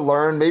lesson to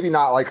learn. Maybe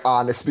not like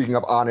speaking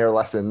of on-air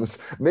lessons,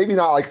 maybe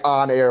not like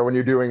on air when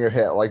you're doing your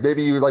hit. Like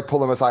maybe you like pull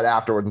them aside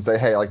afterwards and say,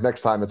 hey, like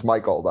next time it's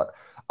Michael. But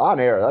on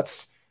air,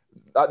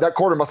 that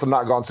quarter must have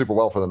not gone super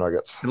well for the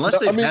Nuggets. Unless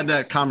they've had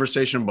that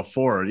conversation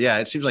before. Yeah,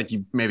 it seems like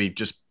you maybe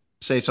just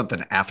say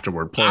something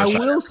afterward. I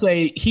will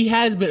say he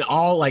has been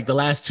all like the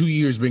last 2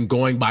 years been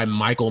going by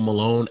Michael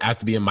Malone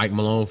after being Mike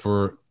Malone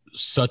for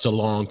such a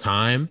long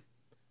time.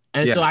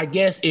 And so I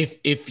guess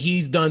if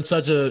he's done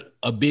such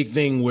a big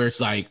thing where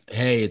it's like,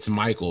 hey, it's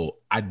Michael,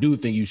 I do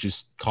think you should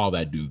call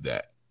that dude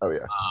that. Oh,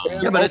 yeah.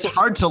 Yeah, but it's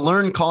hard to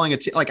learn calling a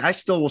team. Like, I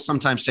still will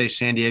sometimes say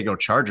San Diego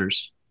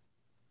Chargers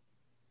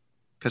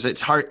because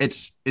it's hard.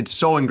 It's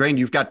so ingrained.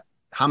 You've got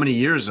how many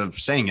years of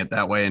saying it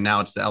that way, and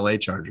now it's the LA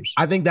Chargers.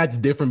 I think that's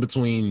different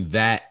between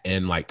that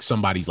and like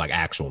somebody's like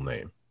actual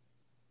name.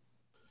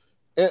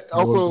 And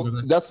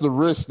also, that's the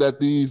risk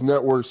that these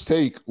networks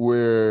take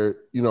where,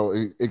 you know,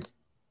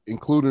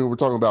 including we're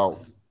talking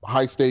about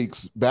high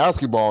stakes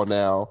basketball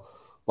now.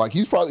 Like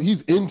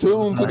he's in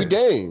tune to the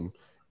game,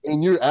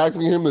 and you're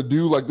asking him to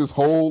do like this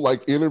whole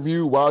like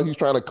interview while he's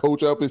trying to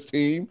coach up his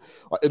team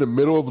in the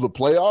middle of the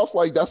playoffs.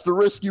 Like that's the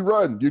risk you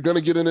run. You're going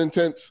to get an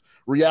intense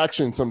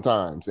reaction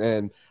sometimes.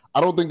 And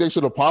I don't think they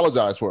should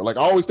apologize for it. Like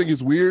I always think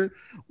it's weird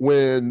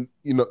when,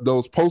 you know,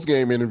 those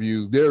post-game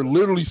interviews, they're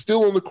literally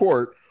still on the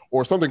court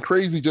or something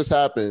crazy just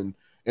happened.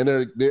 And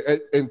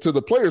and to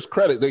the players'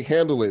 credit, they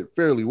handle it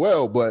fairly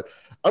well. But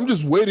I'm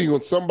just waiting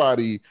on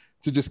somebody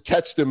to just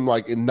catch them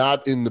like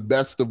not in the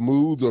best of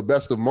moods or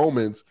best of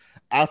moments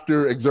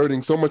after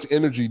exerting so much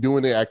energy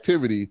doing the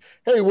activity.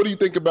 Hey, what do you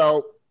think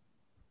about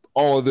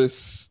all of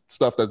this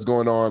stuff that's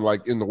going on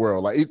like in the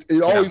world? Like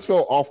it always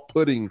felt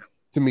off-putting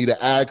to me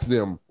to ask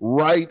them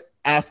right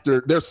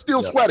after they're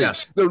still sweating.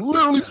 Yes. They're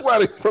literally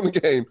sweating from the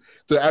game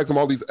to ask them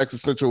all these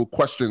existential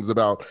questions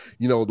about,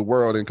 you know, the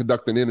world and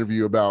conduct an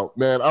interview about,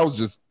 man, I was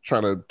just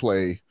trying to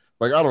play.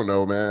 Like, I don't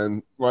know,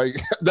 man. Like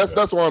that's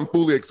what I'm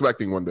fully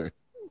expecting one day.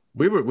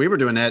 We were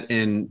doing that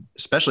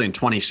especially in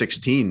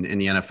 2016 in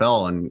the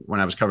NFL and when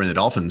I was covering the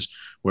Dolphins,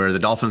 where the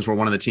Dolphins were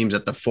one of the teams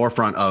at the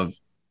forefront of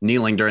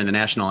kneeling during the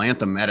national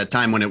anthem at a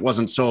time when it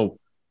wasn't so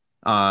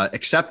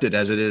accepted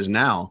as it is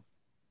now.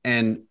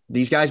 And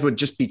these guys would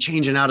just be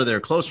changing out of their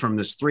clothes from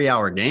this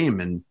 3-hour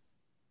game. And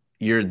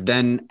you're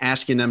then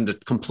asking them to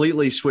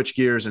completely switch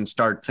gears and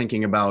start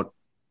thinking about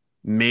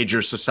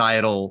major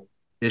societal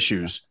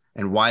issues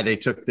and why they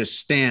took this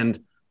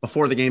stand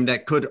before the game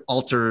that could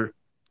alter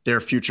their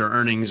future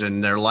earnings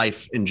and their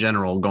life in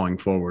general going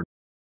forward.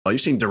 Well,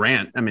 you've seen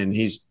Durant. I mean,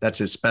 that's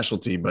his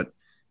specialty, but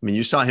I mean,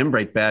 you saw him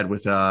break bad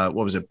with, what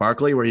was it,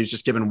 Barkley, where he was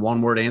just giving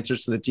one-word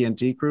answers to the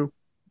TNT crew?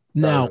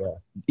 Now,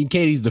 in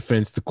KD's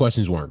defense, the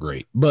questions weren't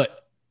great,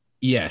 but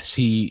yes,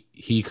 he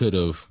could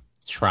have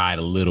tried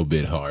a little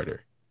bit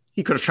harder.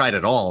 He could have tried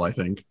it all, I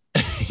think.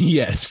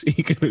 Yes,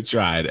 he could have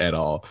tried at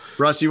all.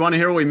 Russ, you want to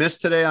hear what we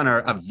missed today on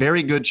a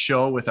very good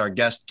show with our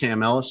guest,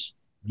 Cam Ellis?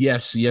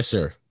 Yes,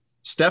 sir.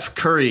 Steph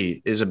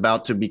Curry is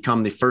about to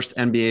become the first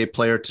NBA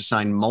player to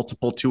sign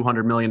multiple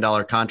 $200 million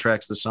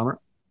contracts this summer.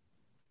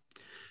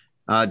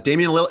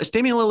 Damian Lillard, is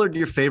Damian Lillard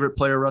your favorite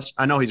player, Russ?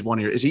 I know he's one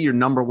of is he your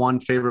number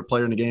one favorite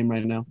player in the game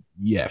right now?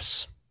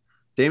 Yes.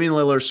 Damian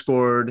Lillard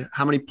scored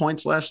how many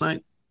points last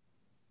night?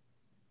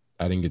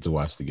 I didn't get to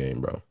watch the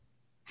game, bro.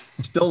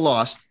 Still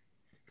lost.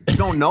 You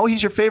don't know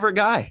he's your favorite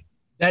guy.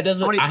 That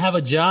doesn't, I have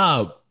a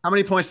job. How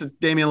many points did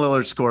Damian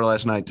Lillard score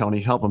last night,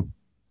 Tony? Help him.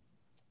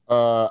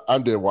 I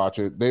did watch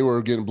it. They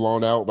were getting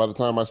blown out. By the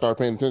time I started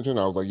paying attention,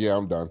 I was like, yeah,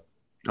 I'm done.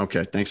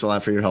 Okay. Thanks a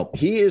lot for your help.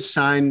 He is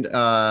signed.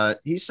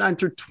 He's signed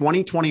through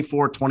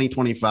 2024,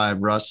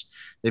 2025, Russ.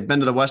 They've been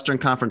to the Western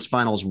Conference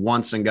Finals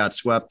once and got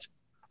swept.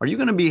 Are you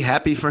going to be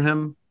happy for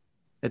him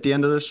at the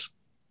end of this?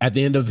 At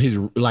the end of his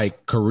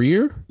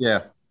career?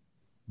 Yeah.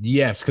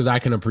 Yes, because I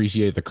can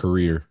appreciate the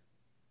career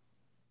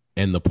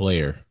and the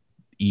player,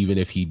 even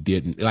if he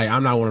didn't.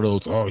 I'm not one of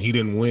those, he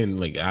didn't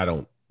win. I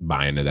don't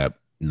buy into that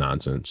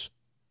nonsense.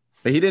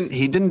 But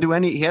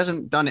he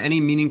hasn't done any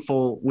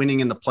meaningful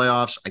winning in the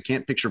playoffs. I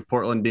can't picture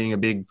Portland being a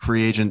big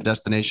free agent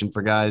destination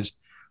for guys.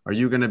 Are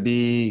you going to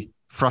be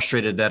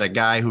frustrated that a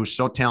guy who's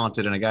so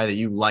talented and a guy that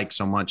you like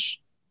so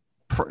much,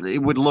 it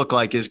would look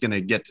like is going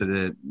to get to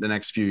the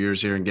next few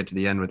years here and get to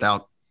the end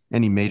without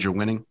any major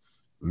winning?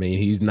 I mean,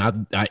 he's not,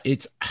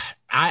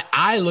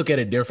 I look at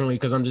it differently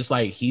because I'm just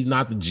like, he's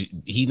not the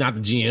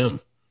GM,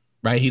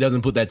 right? He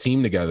doesn't put that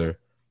team together.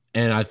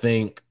 And I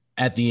think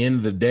at the end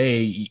of the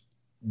day,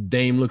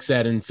 Dame looks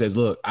at it and says,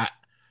 look,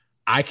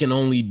 I can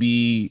only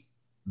be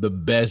the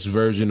best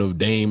version of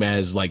Dame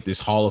as this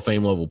Hall of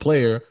Fame level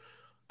player.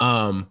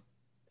 And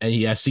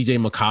he has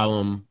CJ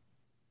McCollum,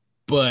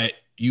 but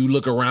you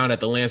look around at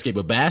the landscape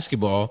of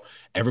basketball,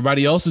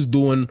 everybody else is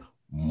doing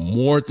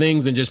more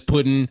things than just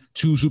putting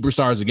two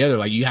superstars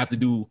together. You have to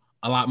do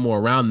a lot more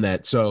around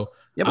that. So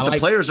yeah, but the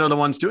players are the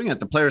ones doing it.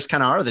 The players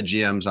kind of are the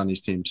GMs on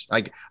these teams.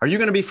 Are you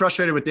going to be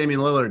frustrated with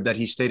Damian Lillard that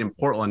he stayed in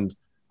Portland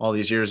all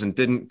these years and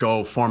didn't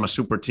go form a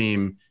super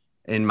team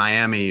in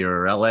Miami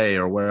or LA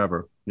or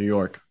wherever, New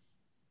York?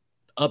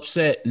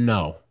 Upset?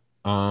 No.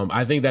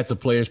 I think that's a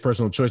player's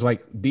personal choice.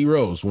 Like D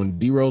Rose, when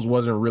D Rose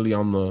wasn't really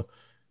on the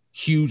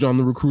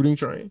recruiting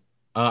train.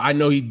 I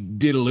know he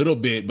did a little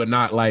bit, but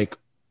not like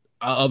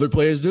other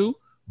players do.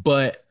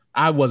 But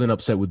I wasn't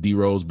upset with D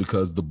Rose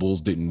because the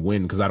Bulls didn't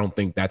win, because I don't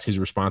think that's his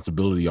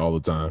responsibility all the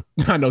time.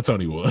 I know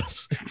Tony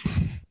was.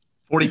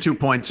 42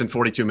 points in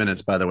 42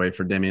 minutes, by the way,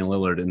 for Damian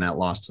Lillard in that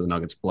loss to the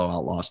Nuggets,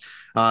 blowout loss.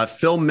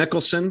 Phil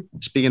Mickelson,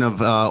 speaking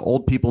of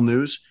old people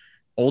news,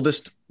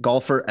 oldest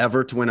golfer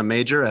ever to win a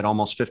major at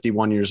almost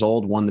 51 years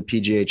old, won the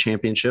PGA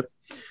Championship.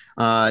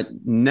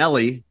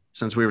 Nelly,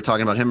 since we were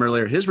talking about him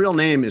earlier, his real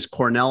name is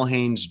Cornell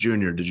Haynes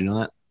Jr. Did you know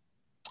that?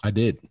 I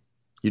did.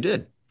 You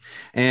did.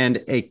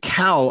 And a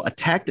cow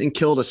attacked and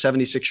killed a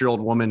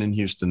 76-year-old woman in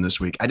Houston this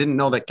week. I didn't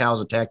know that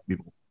cows attack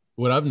people.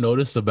 What I've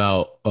noticed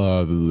about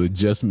the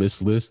Just Miss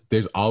list,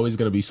 there's always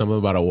going to be something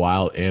about a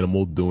wild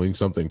animal doing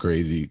something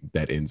crazy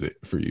that ends it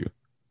for you.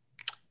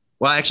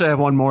 Well, actually, I have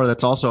one more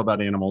that's also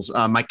about animals.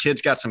 My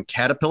kids got some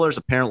caterpillars.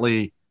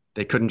 Apparently,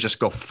 they couldn't just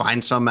go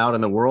find some out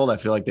in the world. I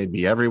feel like they'd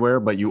be everywhere.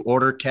 But you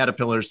order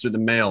caterpillars through the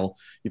mail.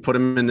 You put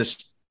them in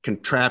this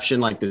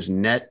contraption, like this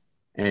net,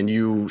 and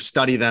you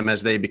study them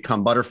as they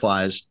become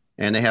butterflies.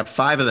 And they have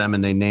 5 of them,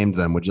 and they named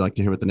them. Would you like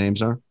to hear what the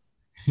names are?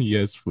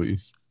 Yes,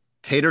 please.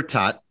 Tater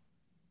Tot,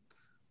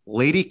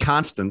 Lady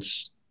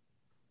Constance,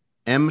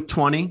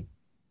 M20,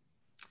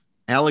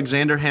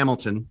 Alexander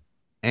Hamilton,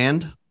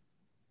 and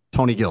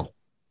Tony Gill.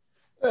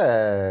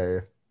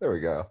 Hey, there we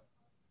go.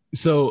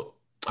 So,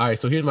 all right.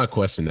 So here's my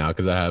question now,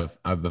 because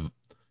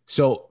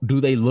so do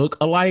they look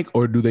alike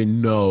or do they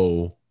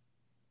know?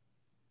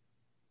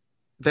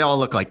 They all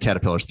look like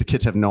caterpillars. The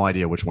kids have no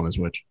idea which one is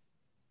which.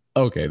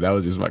 Okay, that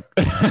was just I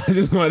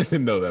just wanted to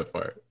know that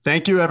part.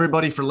 Thank you,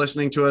 everybody, for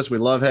listening to us. We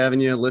love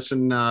having you.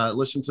 Listen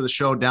to the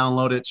show,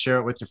 download it, share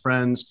it with your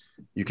friends.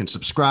 You can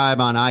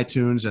subscribe on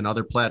iTunes and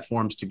other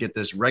platforms to get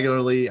this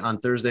regularly on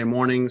Thursday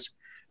mornings.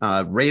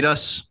 Rate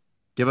us,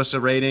 give us a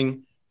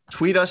rating,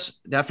 tweet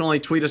us. Definitely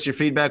tweet us your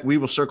feedback. We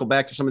will circle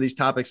back to some of these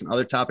topics and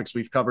other topics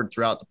we've covered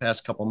throughout the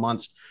past couple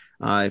months.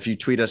 If you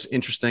tweet us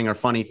interesting or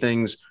funny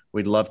things,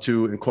 we'd love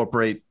to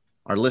incorporate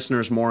our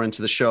listeners more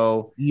into the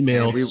show.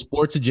 Email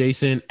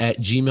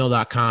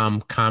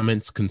sportsadjacent@gmail.com.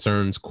 Comments,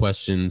 concerns,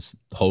 questions,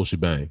 the whole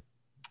shebang.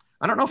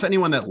 I don't know if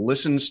anyone that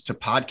listens to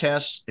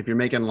podcasts, if you're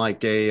making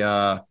like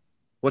a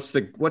what's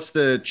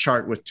the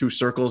chart with 2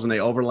 circles and they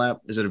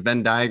overlap? Is it a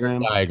Venn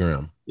diagram?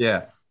 Diagram.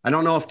 Yeah. I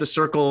don't know if the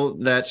circle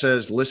that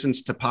says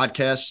listens to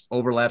podcasts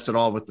overlaps at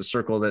all with the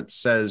circle that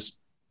says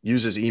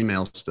uses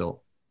email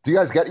still. Do you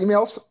guys get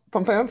emails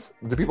from fans?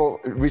 Do people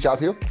reach out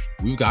to you?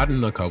 We've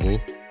gotten a couple.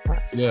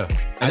 Nice. Yeah,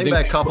 I think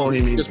that couple he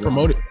means just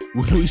promote it.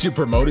 We should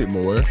promote it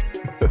more,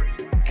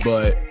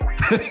 but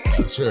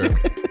sure,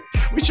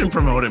 we should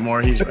promote it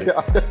more. He's right.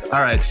 Yeah.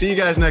 All right, see you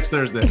guys next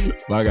Thursday.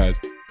 Bye, guys.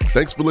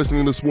 Thanks for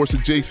listening to Sports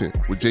Adjacent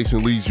with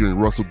Jason Leisure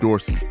and Russell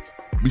Dorsey.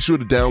 Be sure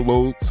to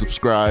download,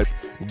 subscribe,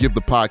 and give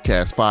the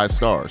podcast 5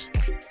 stars.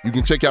 You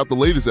can check out the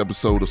latest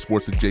episode of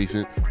Sports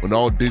Adjacent on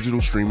all digital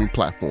streaming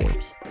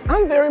platforms.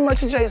 I'm very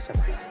much adjacent.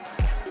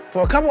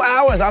 For a couple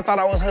hours, I thought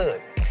I was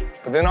hood.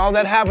 But then all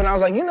that happened, I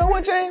was like, you know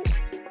what, James?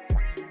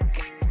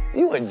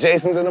 You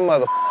adjacent to the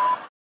mother.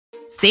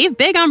 Save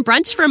big on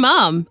brunch for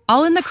mom,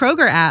 all in the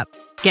Kroger app.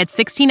 Get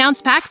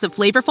 16-ounce packs of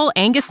flavorful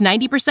Angus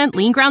 90%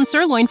 lean ground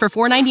sirloin for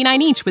 $4.99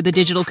 each with a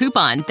digital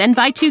coupon. Then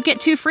buy 2, get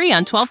 2 free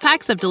on 12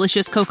 packs of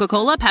delicious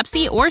Coca-Cola,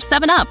 Pepsi, or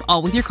 7-Up,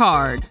 all with your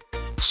card.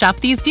 Shop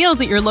these deals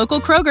at your local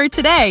Kroger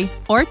today,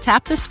 or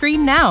tap the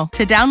screen now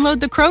to download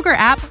the Kroger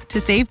app to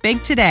save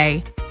big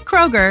today.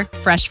 Kroger,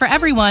 fresh for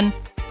everyone.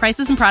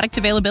 Prices and product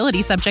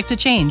availability subject to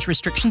change.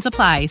 Restrictions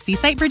apply. See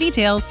site for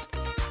details.